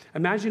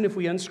 Imagine if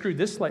we unscrewed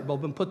this light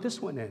bulb and put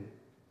this one in.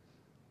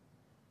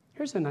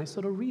 Here's a nice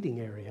little reading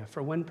area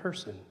for one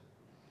person.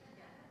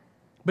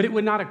 But it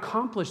would not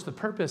accomplish the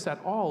purpose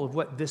at all of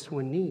what this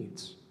one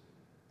needs.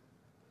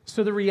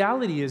 So the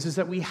reality is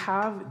that we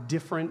have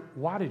different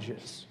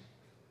wattages.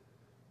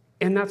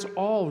 And that's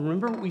all.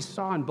 Remember what we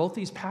saw in both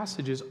these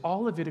passages,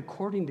 all of it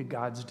according to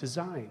God's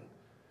design.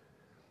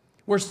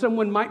 Where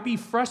someone might be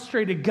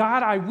frustrated,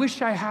 God, I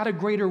wish I had a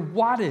greater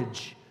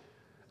wattage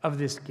of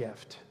this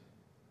gift.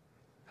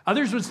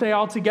 Others would say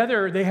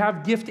altogether they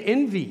have gift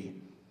envy.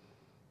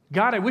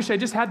 God, I wish I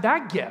just had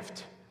that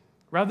gift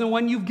rather than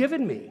one you've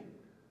given me.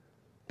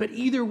 But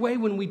either way,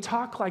 when we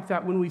talk like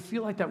that, when we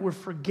feel like that, we're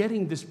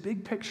forgetting this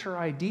big picture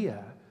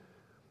idea.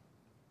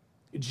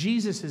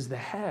 Jesus is the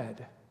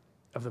head,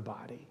 of the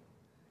body.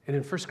 And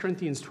in 1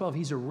 Corinthians 12,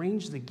 he's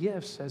arranged the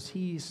gifts as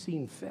he's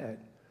seen fit.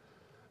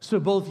 So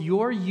both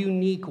your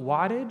unique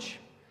wattage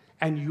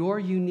and your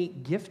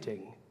unique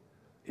gifting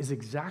is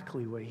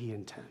exactly what he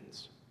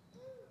intends.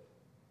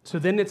 So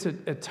then it's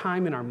a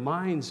time in our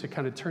minds to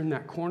kind of turn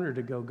that corner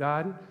to go,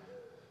 God,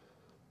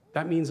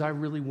 that means I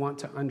really want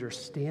to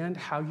understand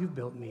how you've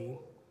built me,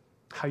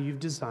 how you've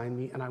designed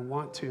me, and I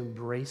want to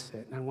embrace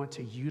it, and I want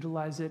to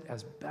utilize it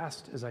as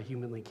best as I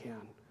humanly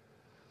can.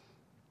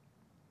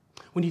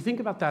 When you think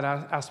about that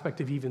aspect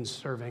of even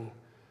serving,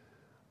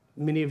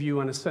 many of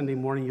you on a Sunday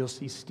morning, you'll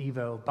see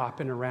Steve-O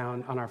bopping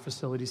around on our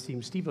facilities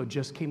team. Steve-O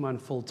just came on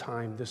full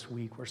time this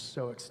week. We're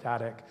so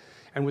ecstatic.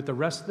 And with the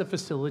rest of the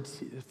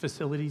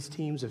facilities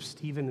teams of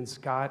Stephen and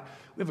Scott,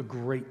 we have a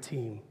great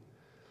team.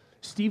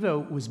 Steve-O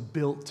was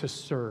built to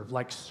serve,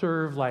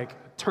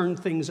 like turn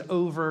things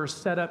over,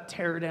 set up,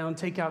 tear down,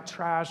 take out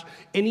trash,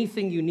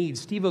 anything you need.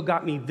 Steve-O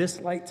got me this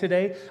light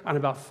today on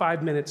about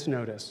 5 minutes'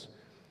 notice.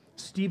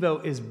 Steve-O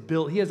is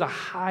built, he has a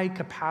high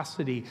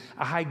capacity,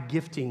 a high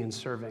gifting in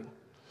serving.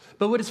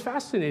 But what is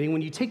fascinating,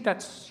 when you take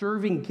that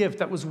serving gift,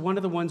 that was one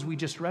of the ones we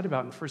just read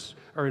about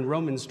in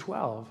Romans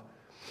 12.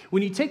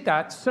 When you take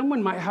that,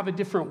 someone might have a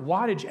different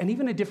wattage and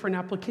even a different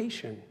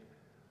application.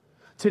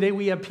 Today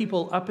we have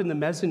people up in the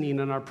mezzanine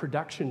on our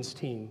productions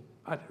team,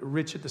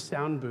 Rich at the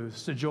sound booth,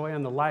 Sajoy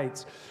on the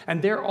lights,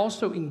 and they're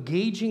also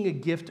engaging a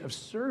gift of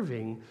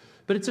serving,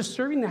 but it's a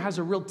serving that has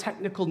a real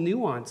technical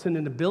nuance and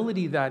an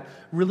ability that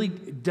really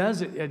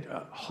does it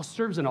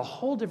serves in a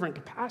whole different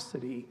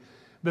capacity,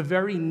 but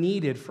very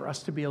needed for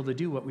us to be able to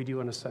do what we do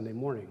on a Sunday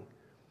morning.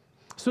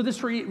 So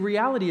this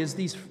reality is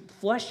these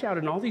flesh out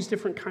in all these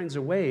different kinds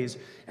of ways,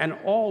 and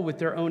all with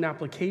their own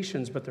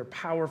applications, but they're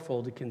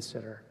powerful to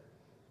consider.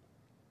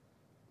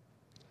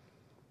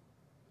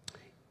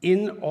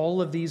 In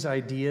all of these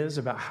ideas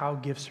about how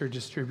gifts are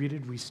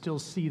distributed, we still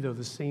see, though,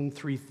 the same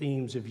three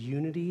themes of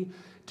unity,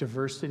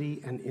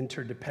 diversity, and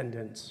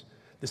interdependence,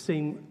 the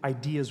same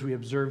ideas we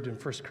observed in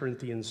 1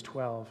 Corinthians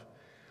 12.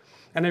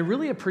 And I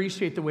really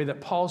appreciate the way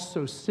that Paul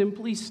so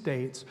simply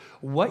states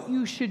what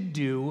you should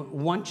do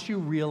once you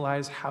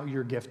realize how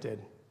you're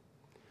gifted.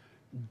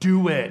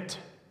 Do it.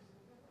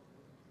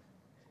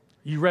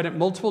 You read it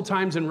multiple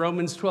times in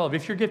Romans 12.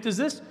 If your gift is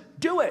this,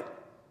 do it.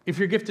 If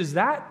your gift is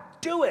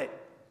that, do it.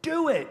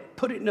 Do it.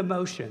 Put it into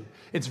motion.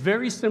 It's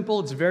very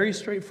simple, it's very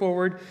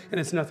straightforward, and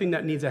it's nothing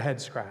that needs a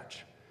head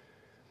scratch.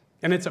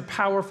 And it's a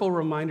powerful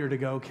reminder to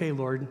go, okay,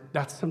 Lord,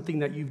 that's something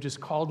that you've just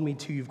called me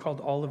to, you've called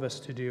all of us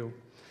to do.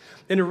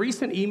 In a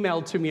recent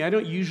email to me, I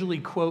don't usually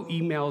quote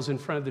emails in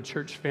front of the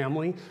church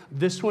family.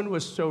 This one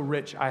was so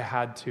rich, I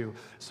had to.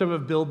 Some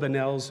of Bill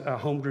Bonnell's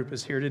home group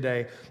is here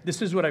today.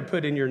 This is what I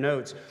put in your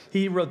notes.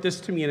 He wrote this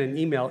to me in an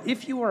email.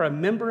 If you are a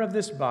member of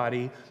this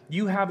body,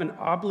 you have an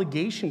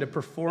obligation to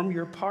perform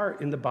your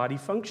part in the body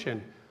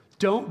function.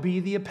 Don't be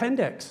the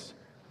appendix.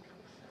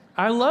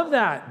 I love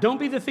that. Don't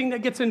be the thing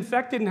that gets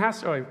infected and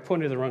has to, oh, I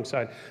pointed to the wrong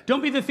side.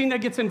 Don't be the thing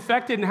that gets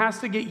infected and has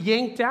to get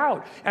yanked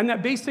out, and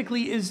that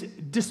basically is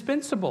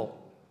dispensable.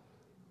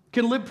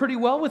 Can live pretty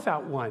well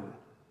without one.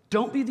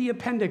 Don't be the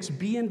appendix.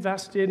 Be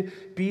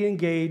invested, be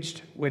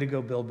engaged. Way to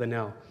go, Bill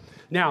Bonnell.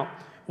 Now,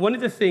 one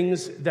of the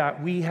things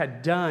that we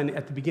had done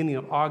at the beginning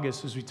of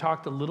August is we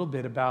talked a little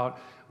bit about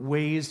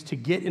ways to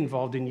get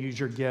involved and use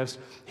your gifts.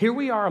 Here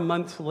we are a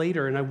month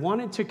later, and I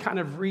wanted to kind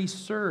of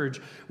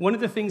resurge. One of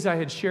the things I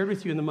had shared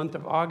with you in the month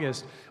of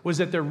August was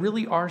that there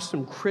really are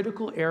some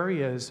critical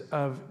areas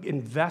of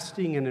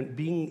investing and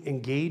being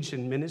engaged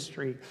in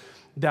ministry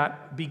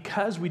that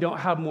because we don't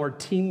have more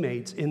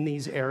teammates in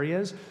these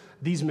areas,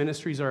 these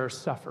ministries are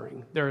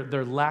suffering.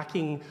 They're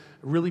lacking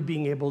really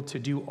being able to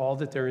do all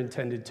that they're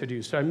intended to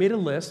do. So I made a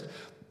list.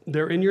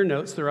 They're in your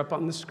notes. They're up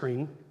on the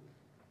screen.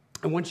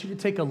 I want you to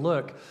take a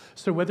look.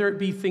 So whether it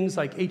be things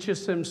like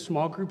HSM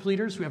small group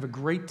leaders, we have a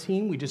great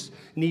team. We just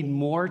need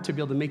more to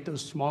be able to make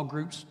those small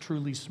groups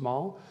truly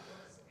small.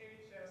 What's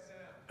HSM?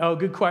 Oh,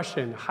 good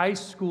question. High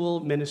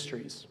school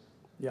ministries.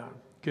 Yeah,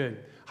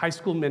 good. High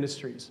school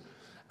ministries.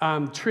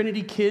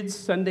 Trinity Kids,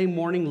 Sunday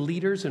morning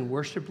leaders and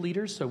worship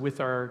leaders. So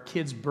with our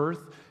kids'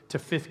 birth to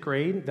 5th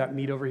grade that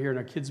meet over here in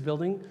our kids'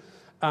 building.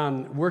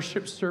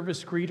 Worship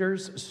service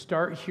greeters,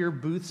 Start Here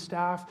booth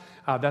staff.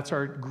 That's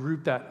our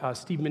group that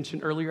Steve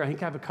mentioned earlier. I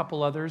think I have a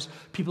couple others.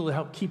 People to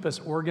help keep us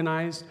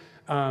organized.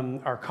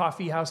 Our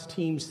coffee house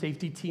team,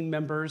 safety team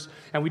members.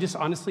 And we just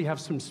honestly have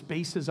some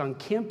spaces on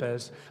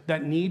campus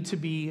that need to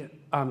be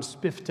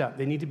spiffed up.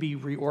 They need to be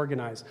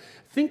reorganized.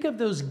 Think of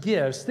those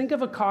gifts. Think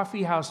of a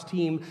coffee house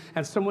team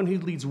as someone who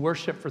leads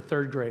worship for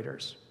 3rd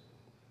graders.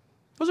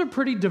 Those are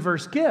pretty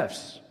diverse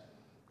gifts.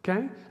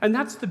 Okay? And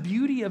that's the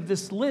beauty of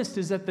this list,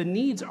 is that the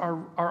needs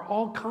are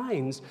all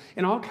kinds,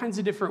 in all kinds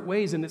of different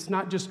ways, and it's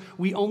not just,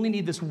 we only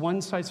need this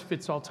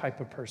one-size-fits-all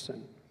type of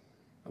person.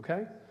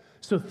 Okay?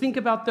 So think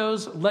about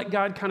those. Let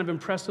God kind of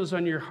impress those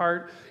on your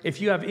heart. If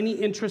you have any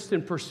interest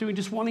in pursuing,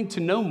 just wanting to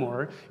know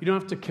more, you don't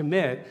have to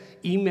commit.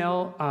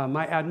 Email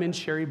my admin,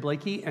 Sherry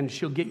Blakey, and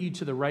she'll get you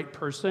to the right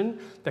person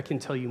that can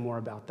tell you more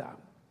about that.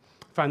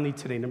 Finally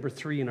today, number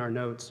 3 in our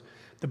notes,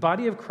 the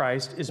body of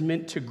Christ is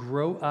meant to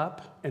grow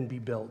up and be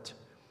built.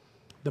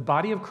 The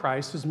body of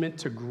Christ is meant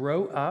to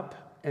grow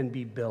up and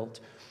be built.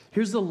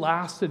 Here's the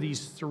last of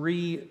these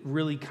 3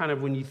 really kind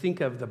of, when you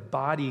think of the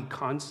body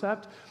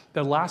concept,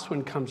 the last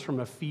one comes from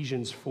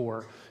Ephesians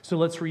 4. So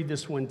let's read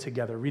this one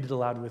together. Read it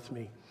aloud with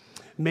me.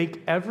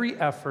 Make every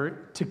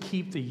effort to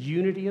keep the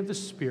unity of the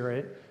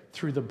Spirit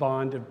through the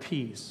bond of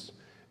peace.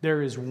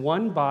 There is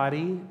one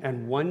body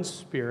and one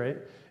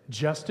Spirit,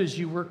 just as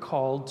you were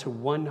called to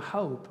one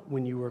hope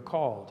when you were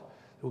called.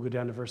 We'll go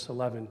down to verse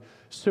 11.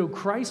 So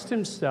Christ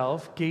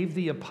himself gave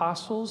the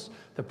apostles,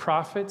 the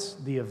prophets,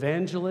 the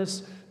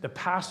evangelists, the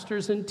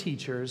pastors and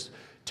teachers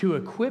to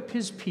equip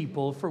his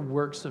people for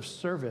works of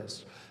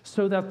service,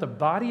 so that the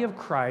body of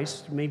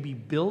Christ may be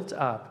built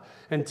up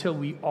until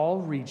we all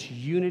reach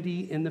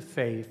unity in the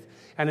faith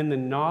and in the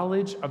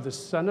knowledge of the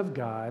Son of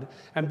God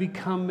and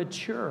become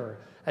mature,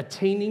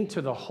 attaining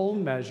to the whole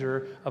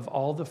measure of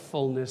all the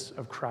fullness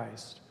of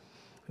Christ.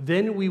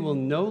 Then we will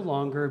no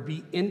longer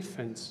be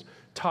infants,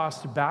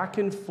 tossed back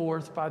and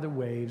forth by the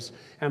waves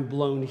and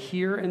blown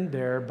here and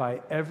there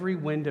by every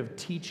wind of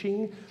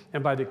teaching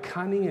and by the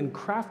cunning and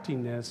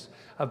craftiness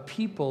of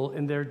people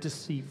in their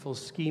deceitful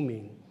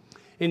scheming.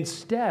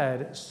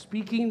 Instead,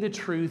 speaking the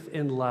truth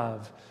in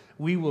love,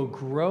 we will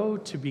grow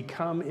to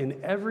become in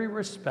every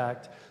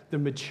respect the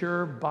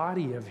mature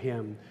body of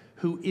him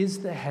who is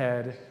the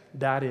head,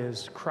 that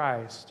is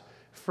Christ.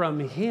 From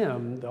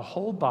him, the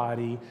whole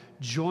body,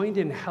 joined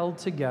and held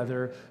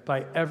together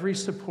by every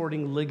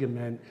supporting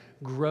ligament,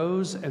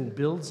 grows and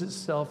builds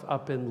itself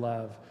up in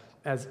love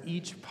as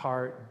each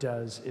part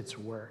does its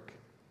work.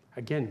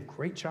 Again,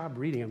 great job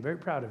reading. I'm very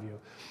proud of you.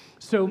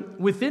 So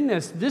within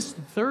this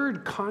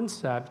third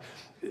concept,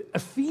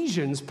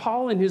 Ephesians,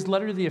 Paul in his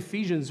letter to the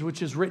Ephesians,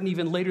 which is written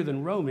even later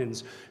than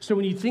Romans. So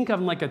when you think of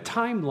like a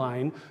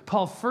timeline,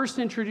 Paul first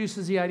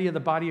introduces the idea of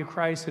the body of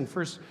Christ in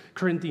 1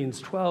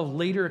 Corinthians 12.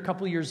 Later, a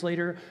couple years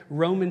later,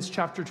 Romans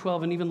chapter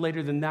 12, and even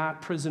later than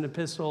that, prison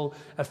epistle,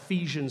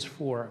 Ephesians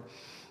 4.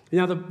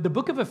 Now, the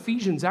book of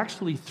Ephesians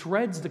actually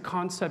threads the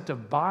concept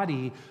of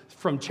body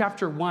from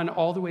chapter 1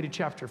 all the way to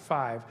chapter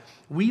 5.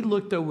 We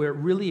look, though, where it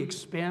really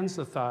expands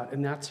the thought,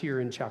 and that's here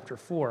in chapter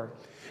 4.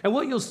 And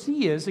what you'll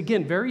see is,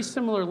 again, very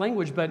similar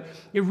language, but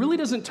it really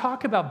doesn't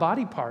talk about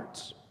body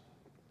parts.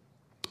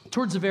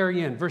 Towards the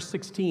very end, verse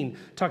 16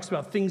 talks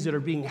about things that are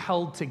being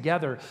held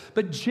together.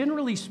 But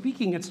generally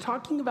speaking, it's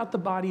talking about the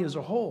body as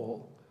a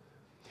whole.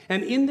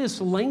 And in this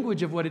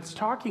language of what it's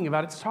talking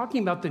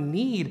about the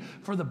need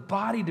for the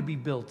body to be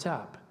built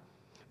up,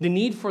 the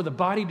need for the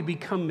body to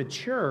become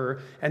mature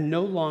and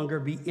no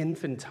longer be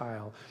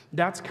infantile.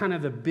 That's kind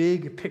of the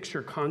big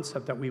picture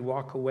concept that we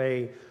walk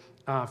away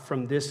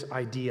from this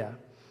idea.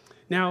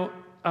 Now,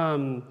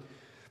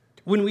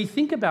 when we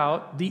think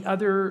about the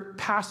other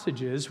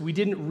passages, we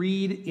didn't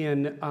read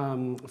in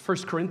 1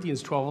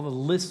 Corinthians 12 the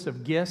lists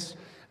of gifts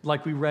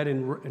like we read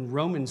in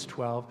Romans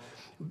 12,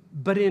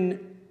 but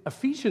in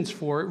Ephesians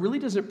 4, it really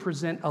doesn't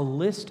present a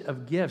list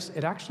of gifts.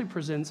 It actually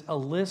presents a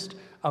list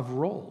of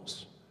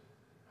roles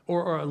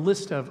or a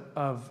list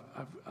of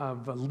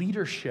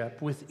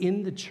leadership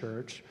within the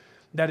church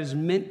that is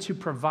meant to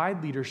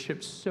provide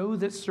leadership so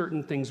that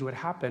certain things would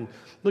happen.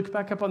 Look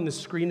back up on the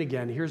screen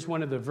again. Here's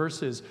one of the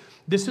verses.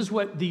 This is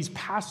what these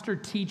pastor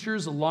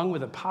teachers, along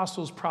with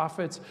apostles,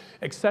 prophets,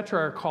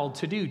 etc., are called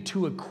to do,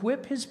 to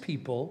equip his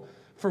people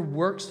for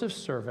works of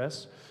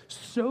service,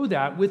 so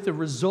that with the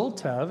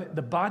result of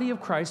the body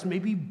of Christ may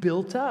be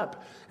built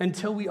up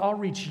until we all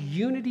reach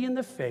unity in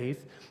the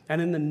faith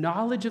and in the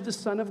knowledge of the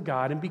Son of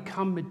God and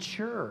become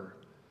mature.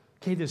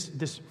 Okay,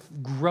 this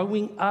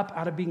growing up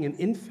out of being an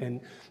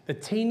infant,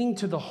 attaining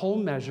to the whole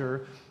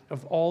measure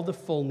of all the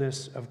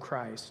fullness of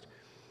Christ.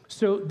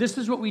 So this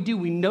is what we do.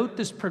 We note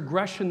this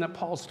progression that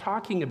Paul's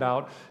talking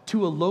about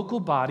to a local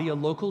body, a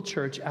local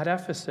church at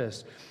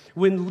Ephesus.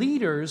 When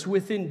leaders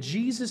within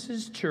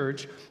Jesus'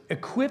 church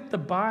equip the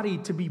body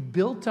to be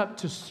built up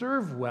to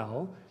serve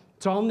well,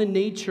 it's all in the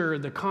nature,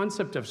 the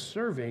concept of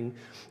serving,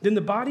 then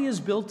the body is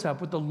built up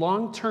with the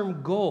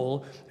long-term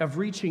goal of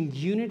reaching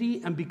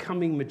unity and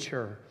becoming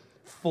mature,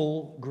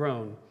 full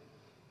grown.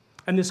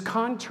 And this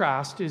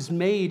contrast is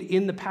made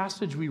in the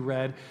passage we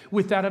read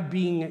with that of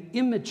being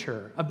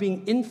immature, of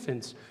being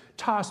infants,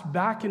 tossed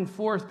back and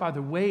forth by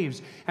the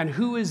waves. And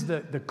who is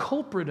the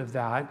culprit of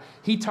that?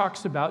 He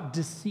talks about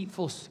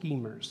deceitful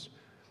schemers.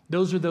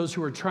 Those are those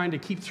who are trying to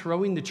keep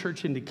throwing the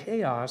church into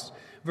chaos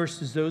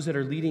versus those that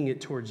are leading it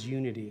towards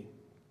unity.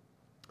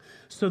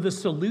 So the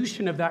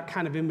solution of that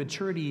kind of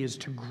immaturity is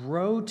to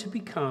grow to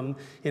become,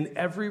 in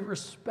every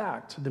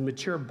respect, the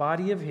mature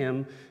body of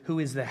him who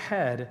is the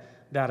head,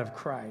 that of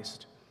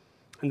Christ.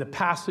 And the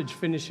passage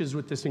finishes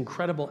with this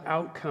incredible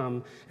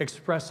outcome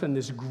expressed in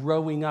this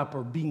growing up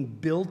or being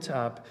built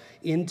up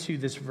into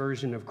this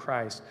version of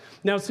Christ.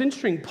 Now, it's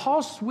interesting.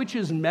 Paul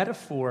switches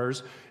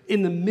metaphors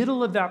in the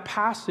middle of that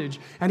passage,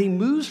 and he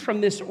moves from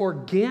this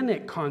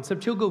organic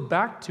concept. He'll go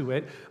back to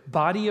it,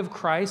 body of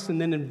Christ, and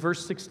then in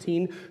verse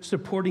 16,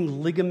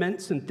 supporting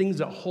ligaments and things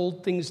that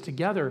hold things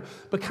together.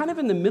 But kind of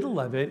in the middle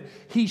of it,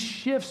 he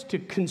shifts to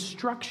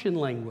construction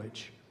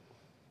language.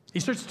 He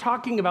starts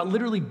talking about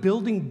literally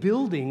building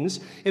buildings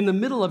in the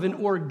middle of an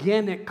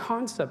organic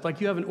concept.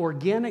 Like you have an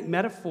organic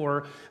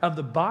metaphor of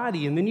the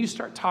body, and then you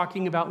start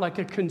talking about like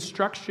a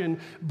construction,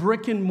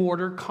 brick and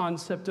mortar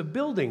concept of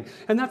building.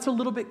 And that's a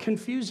little bit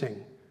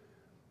confusing.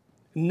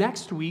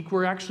 Next week,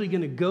 we're actually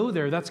going to go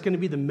there. That's going to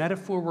be the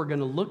metaphor we're going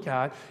to look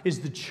at, is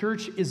the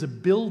church is a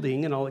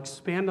building, and I'll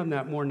expand on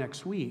that more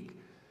next week.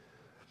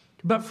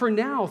 But for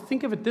now,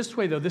 think of it this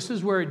way, though. This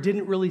is where it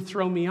didn't really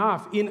throw me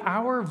off. In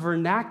our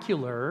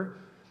vernacular,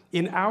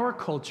 in our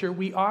culture,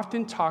 we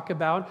often talk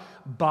about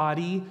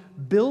body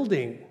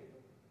building.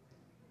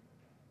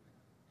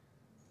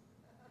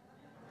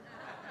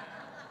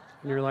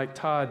 And you're like,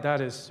 Todd, that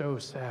is so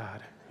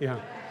sad.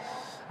 Yeah,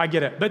 I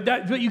get it.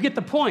 But you get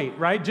the point,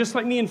 right? Just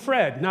like me and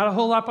Fred. Not a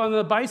whole lot on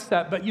the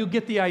bicep, but you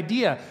get the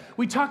idea.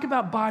 We talk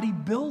about body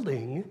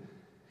building,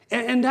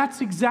 and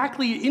that's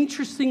exactly,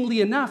 interestingly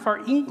enough, our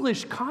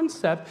English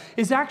concept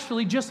is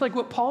actually just like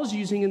what Paul's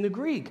using in the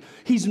Greek.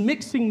 He's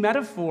mixing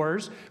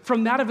metaphors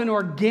from that of an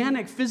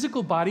organic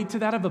physical body to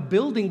that of a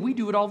building. We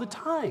do it all the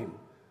time.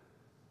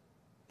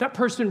 That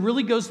person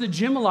really goes to the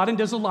gym a lot and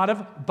does a lot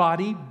of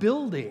body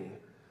building.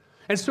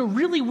 And so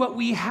really what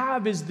we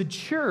have is the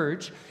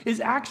church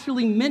is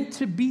actually meant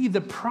to be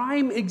the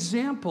prime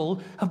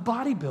example of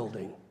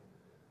bodybuilding.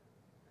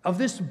 Of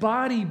this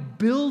body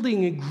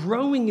building and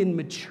growing in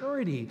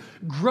maturity,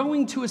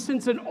 growing to a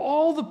sense in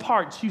all the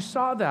parts. You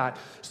saw that.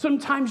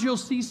 Sometimes you'll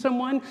see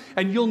someone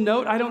and you'll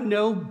note, I don't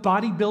know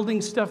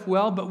bodybuilding stuff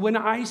well, but when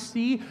I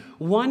see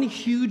one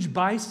huge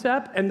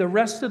bicep and the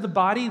rest of the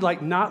body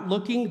like not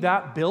looking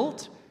that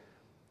built,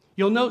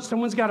 you'll note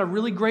someone's got a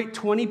really great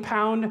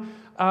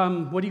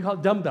 20-pound, what do you call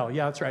it? Dumbbell.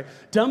 Yeah, that's right.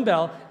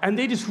 Dumbbell. And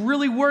they just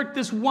really work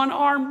this one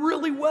arm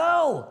really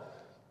well,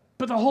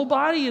 but the whole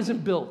body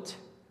isn't built.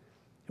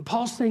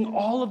 Paul's saying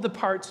all of the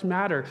parts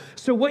matter.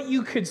 So what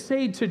you could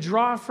say to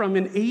draw from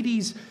an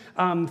 80s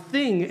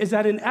thing is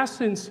that in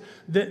essence,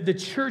 the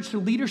church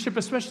leadership,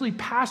 especially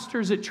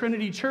pastors at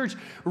Trinity Church,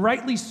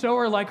 rightly so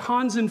are like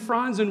Hans and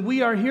Franz, and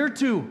we are here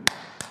to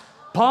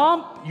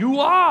pump you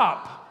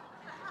up.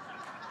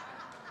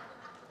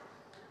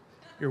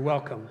 You're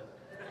welcome.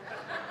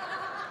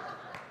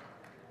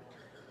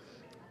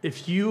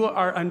 If you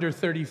are under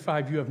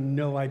 35, you have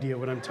no idea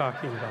what I'm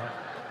talking about.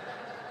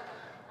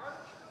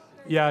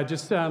 Yeah,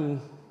 just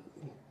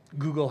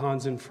Google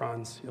Hans and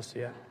Franz. You'll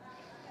see it.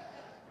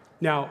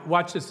 Now,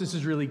 watch this. This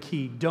is really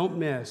key. Don't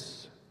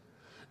miss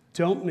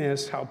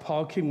how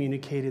Paul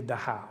communicated the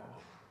how.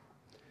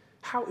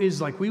 How is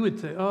like we would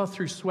think,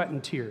 through sweat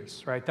and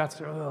tears, right? That's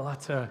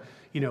lots of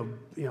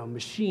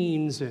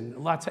machines and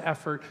lots of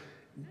effort.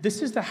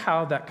 This is the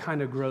how that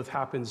kind of growth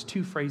happens.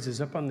 2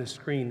 phrases up on the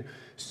screen.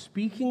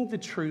 Speaking the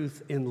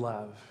truth in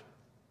love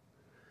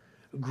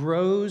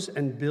grows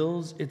and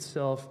builds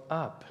itself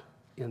up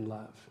in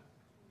love.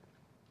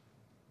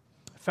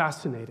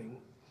 Fascinating.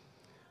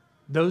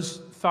 Those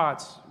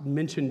thoughts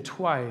mentioned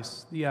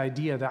twice the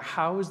idea that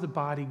how is the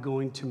body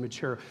going to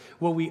mature?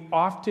 What we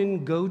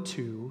often go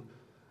to,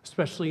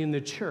 especially in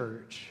the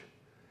church,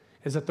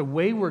 is that the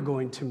way we're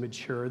going to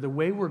mature, the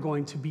way we're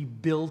going to be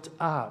built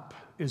up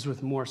is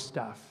with more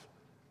stuff,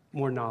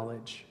 more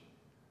knowledge.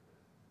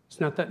 It's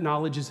not that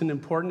knowledge isn't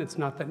important. It's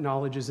not that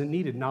knowledge isn't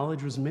needed.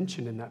 Knowledge was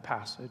mentioned in that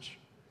passage.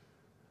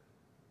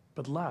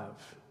 But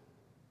love.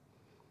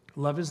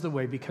 Love is the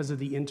way, because of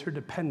the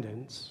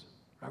interdependence,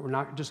 right? We're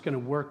not just going to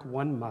work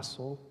one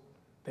muscle.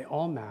 They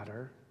all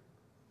matter.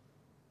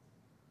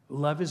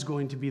 Love is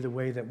going to be the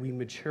way that we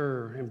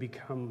mature and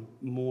become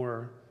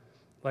more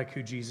like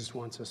who Jesus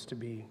wants us to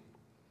be.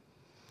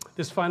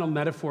 This final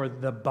metaphor,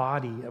 the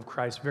body of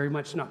Christ, very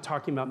much not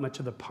talking about much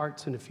of the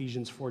parts in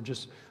Ephesians 4,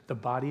 just the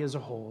body as a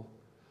whole.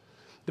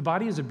 The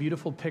body is a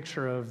beautiful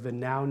picture of the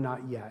now,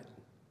 not yet.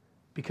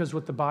 Because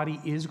what the body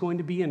is going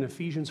to be in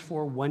Ephesians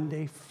 4, one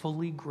day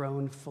fully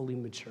grown, fully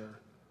mature,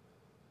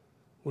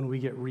 when we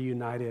get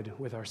reunited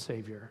with our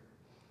Savior.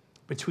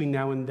 Between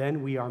now and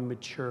then, we are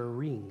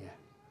maturing.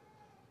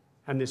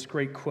 And this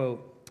great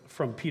quote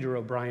from Peter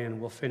O'Brien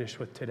we'll finish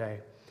with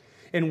today.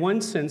 In one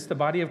sense, the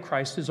body of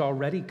Christ is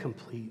already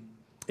complete.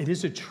 It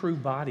is a true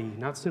body,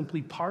 not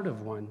simply part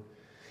of one.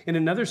 In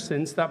another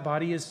sense, that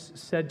body is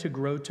said to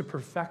grow to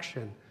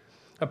perfection,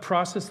 a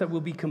process that will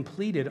be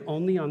completed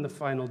only on the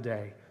final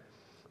day.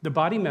 The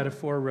body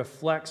metaphor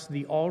reflects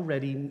the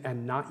already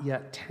and not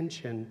yet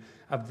tension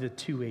of the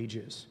 2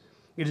 ages.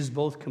 It is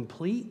both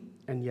complete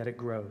and yet it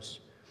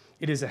grows.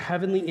 It is a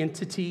heavenly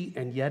entity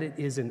and yet it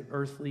is an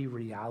earthly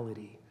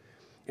reality.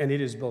 And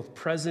it is both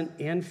present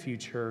and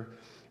future,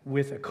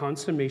 with a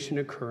consummation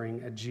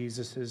occurring at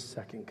Jesus'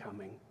 second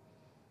coming.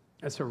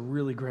 That's a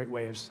really great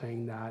way of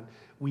saying that.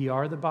 We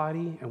are the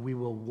body, and we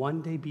will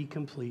one day be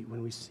complete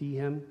when we see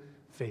him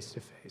face to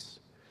face.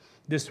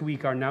 This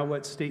week, our Now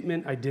What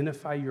statement: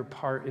 identify your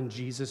part in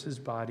Jesus'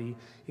 body,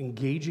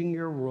 engaging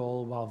your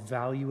role while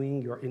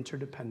valuing your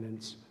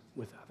interdependence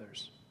with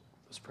others.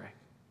 Let's pray.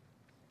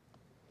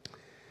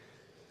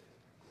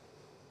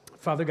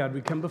 Father God,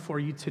 we come before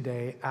you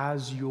today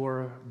as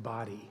your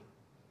body,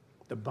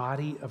 the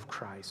body of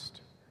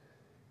Christ.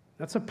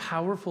 That's a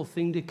powerful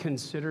thing to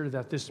consider,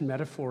 that this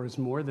metaphor is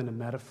more than a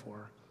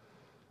metaphor.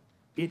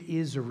 It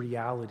is a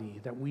reality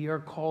that we are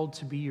called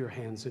to be your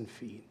hands and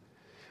feet.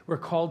 We're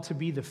called to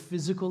be the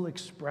physical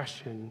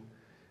expression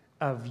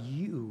of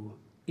you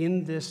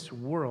in this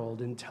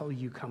world until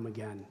you come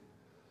again.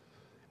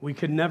 We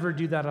could never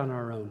do that on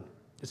our own.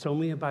 It's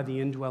only by the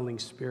indwelling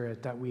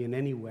Spirit that we in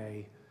any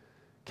way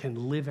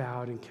can live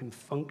out and can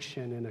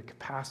function in a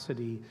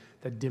capacity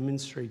that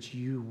demonstrates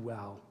you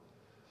well.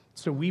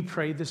 So we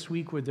pray this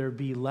week, would there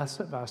be less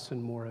of us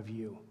and more of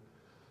you?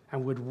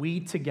 And would we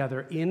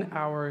together, in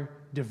our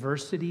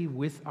diversity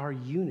with our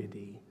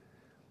unity,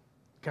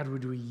 God,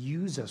 would we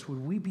use us?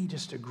 Would we be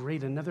just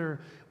another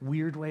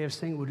weird way of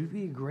saying, would we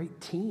be a great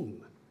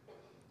team,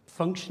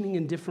 functioning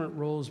in different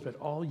roles, but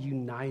all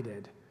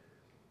united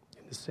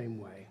in the same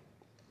way?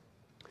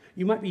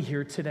 You might be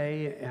here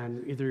today,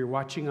 and either you're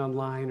watching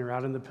online or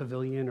out in the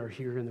pavilion or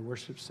here in the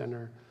worship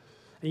center,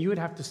 and you would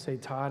have to say,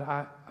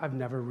 Todd, I've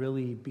never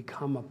really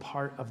become a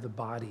part of the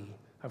body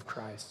of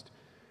Christ.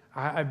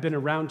 I've been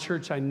around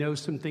church. I know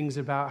some things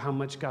about how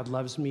much God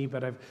loves me,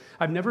 but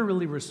I've never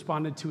really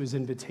responded to his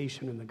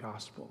invitation in the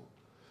gospel.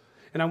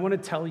 And I want to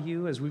tell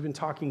you, as we've been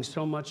talking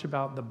so much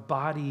about the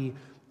body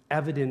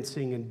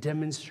evidencing and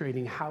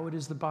demonstrating how it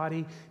is the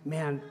body,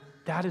 man,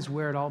 that is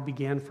where it all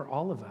began for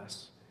all of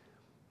us.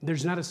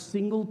 There's not a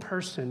single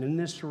person in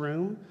this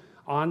room,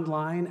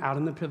 online, out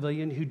in the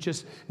pavilion, who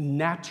just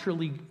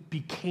naturally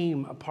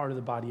became a part of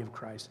the body of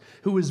Christ,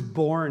 who was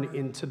born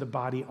into the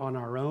body on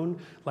our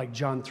own. Like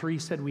John 3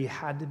 said, we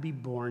had to be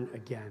born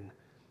again.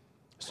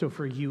 So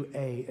for you,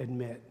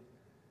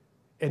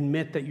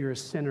 admit that you're a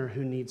sinner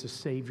who needs a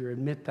Savior.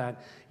 Admit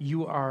that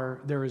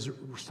there is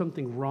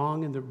something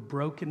wrong and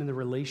broken in the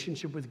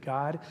relationship with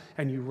God,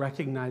 and you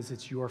recognize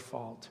it's your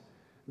fault.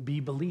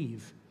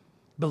 Believe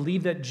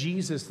that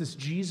Jesus, this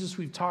Jesus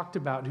we've talked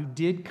about, who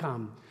did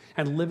come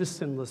and live a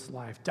sinless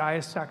life, die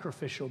a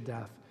sacrificial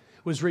death,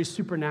 was raised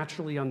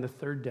supernaturally on the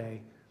third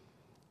day.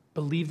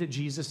 Believe that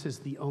Jesus is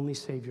the only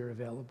Savior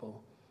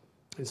available.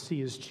 And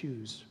C is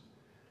choose.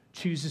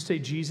 Choose to say,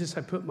 Jesus,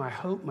 I put my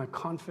hope, my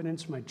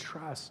confidence, my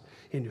trust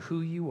in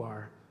who you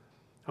are.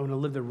 I want to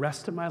live the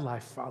rest of my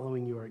life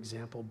following your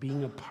example,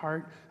 being a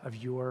part of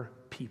your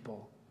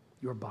people,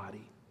 your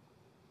body.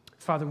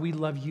 Father, we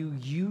love you.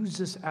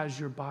 Use us as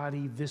your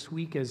body this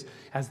week as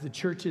the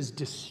church is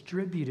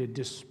distributed,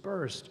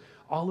 dispersed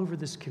all over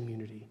this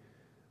community.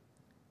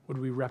 Would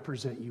we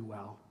represent you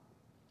well?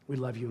 We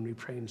love you and we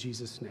pray in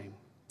Jesus' name.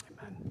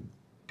 Amen.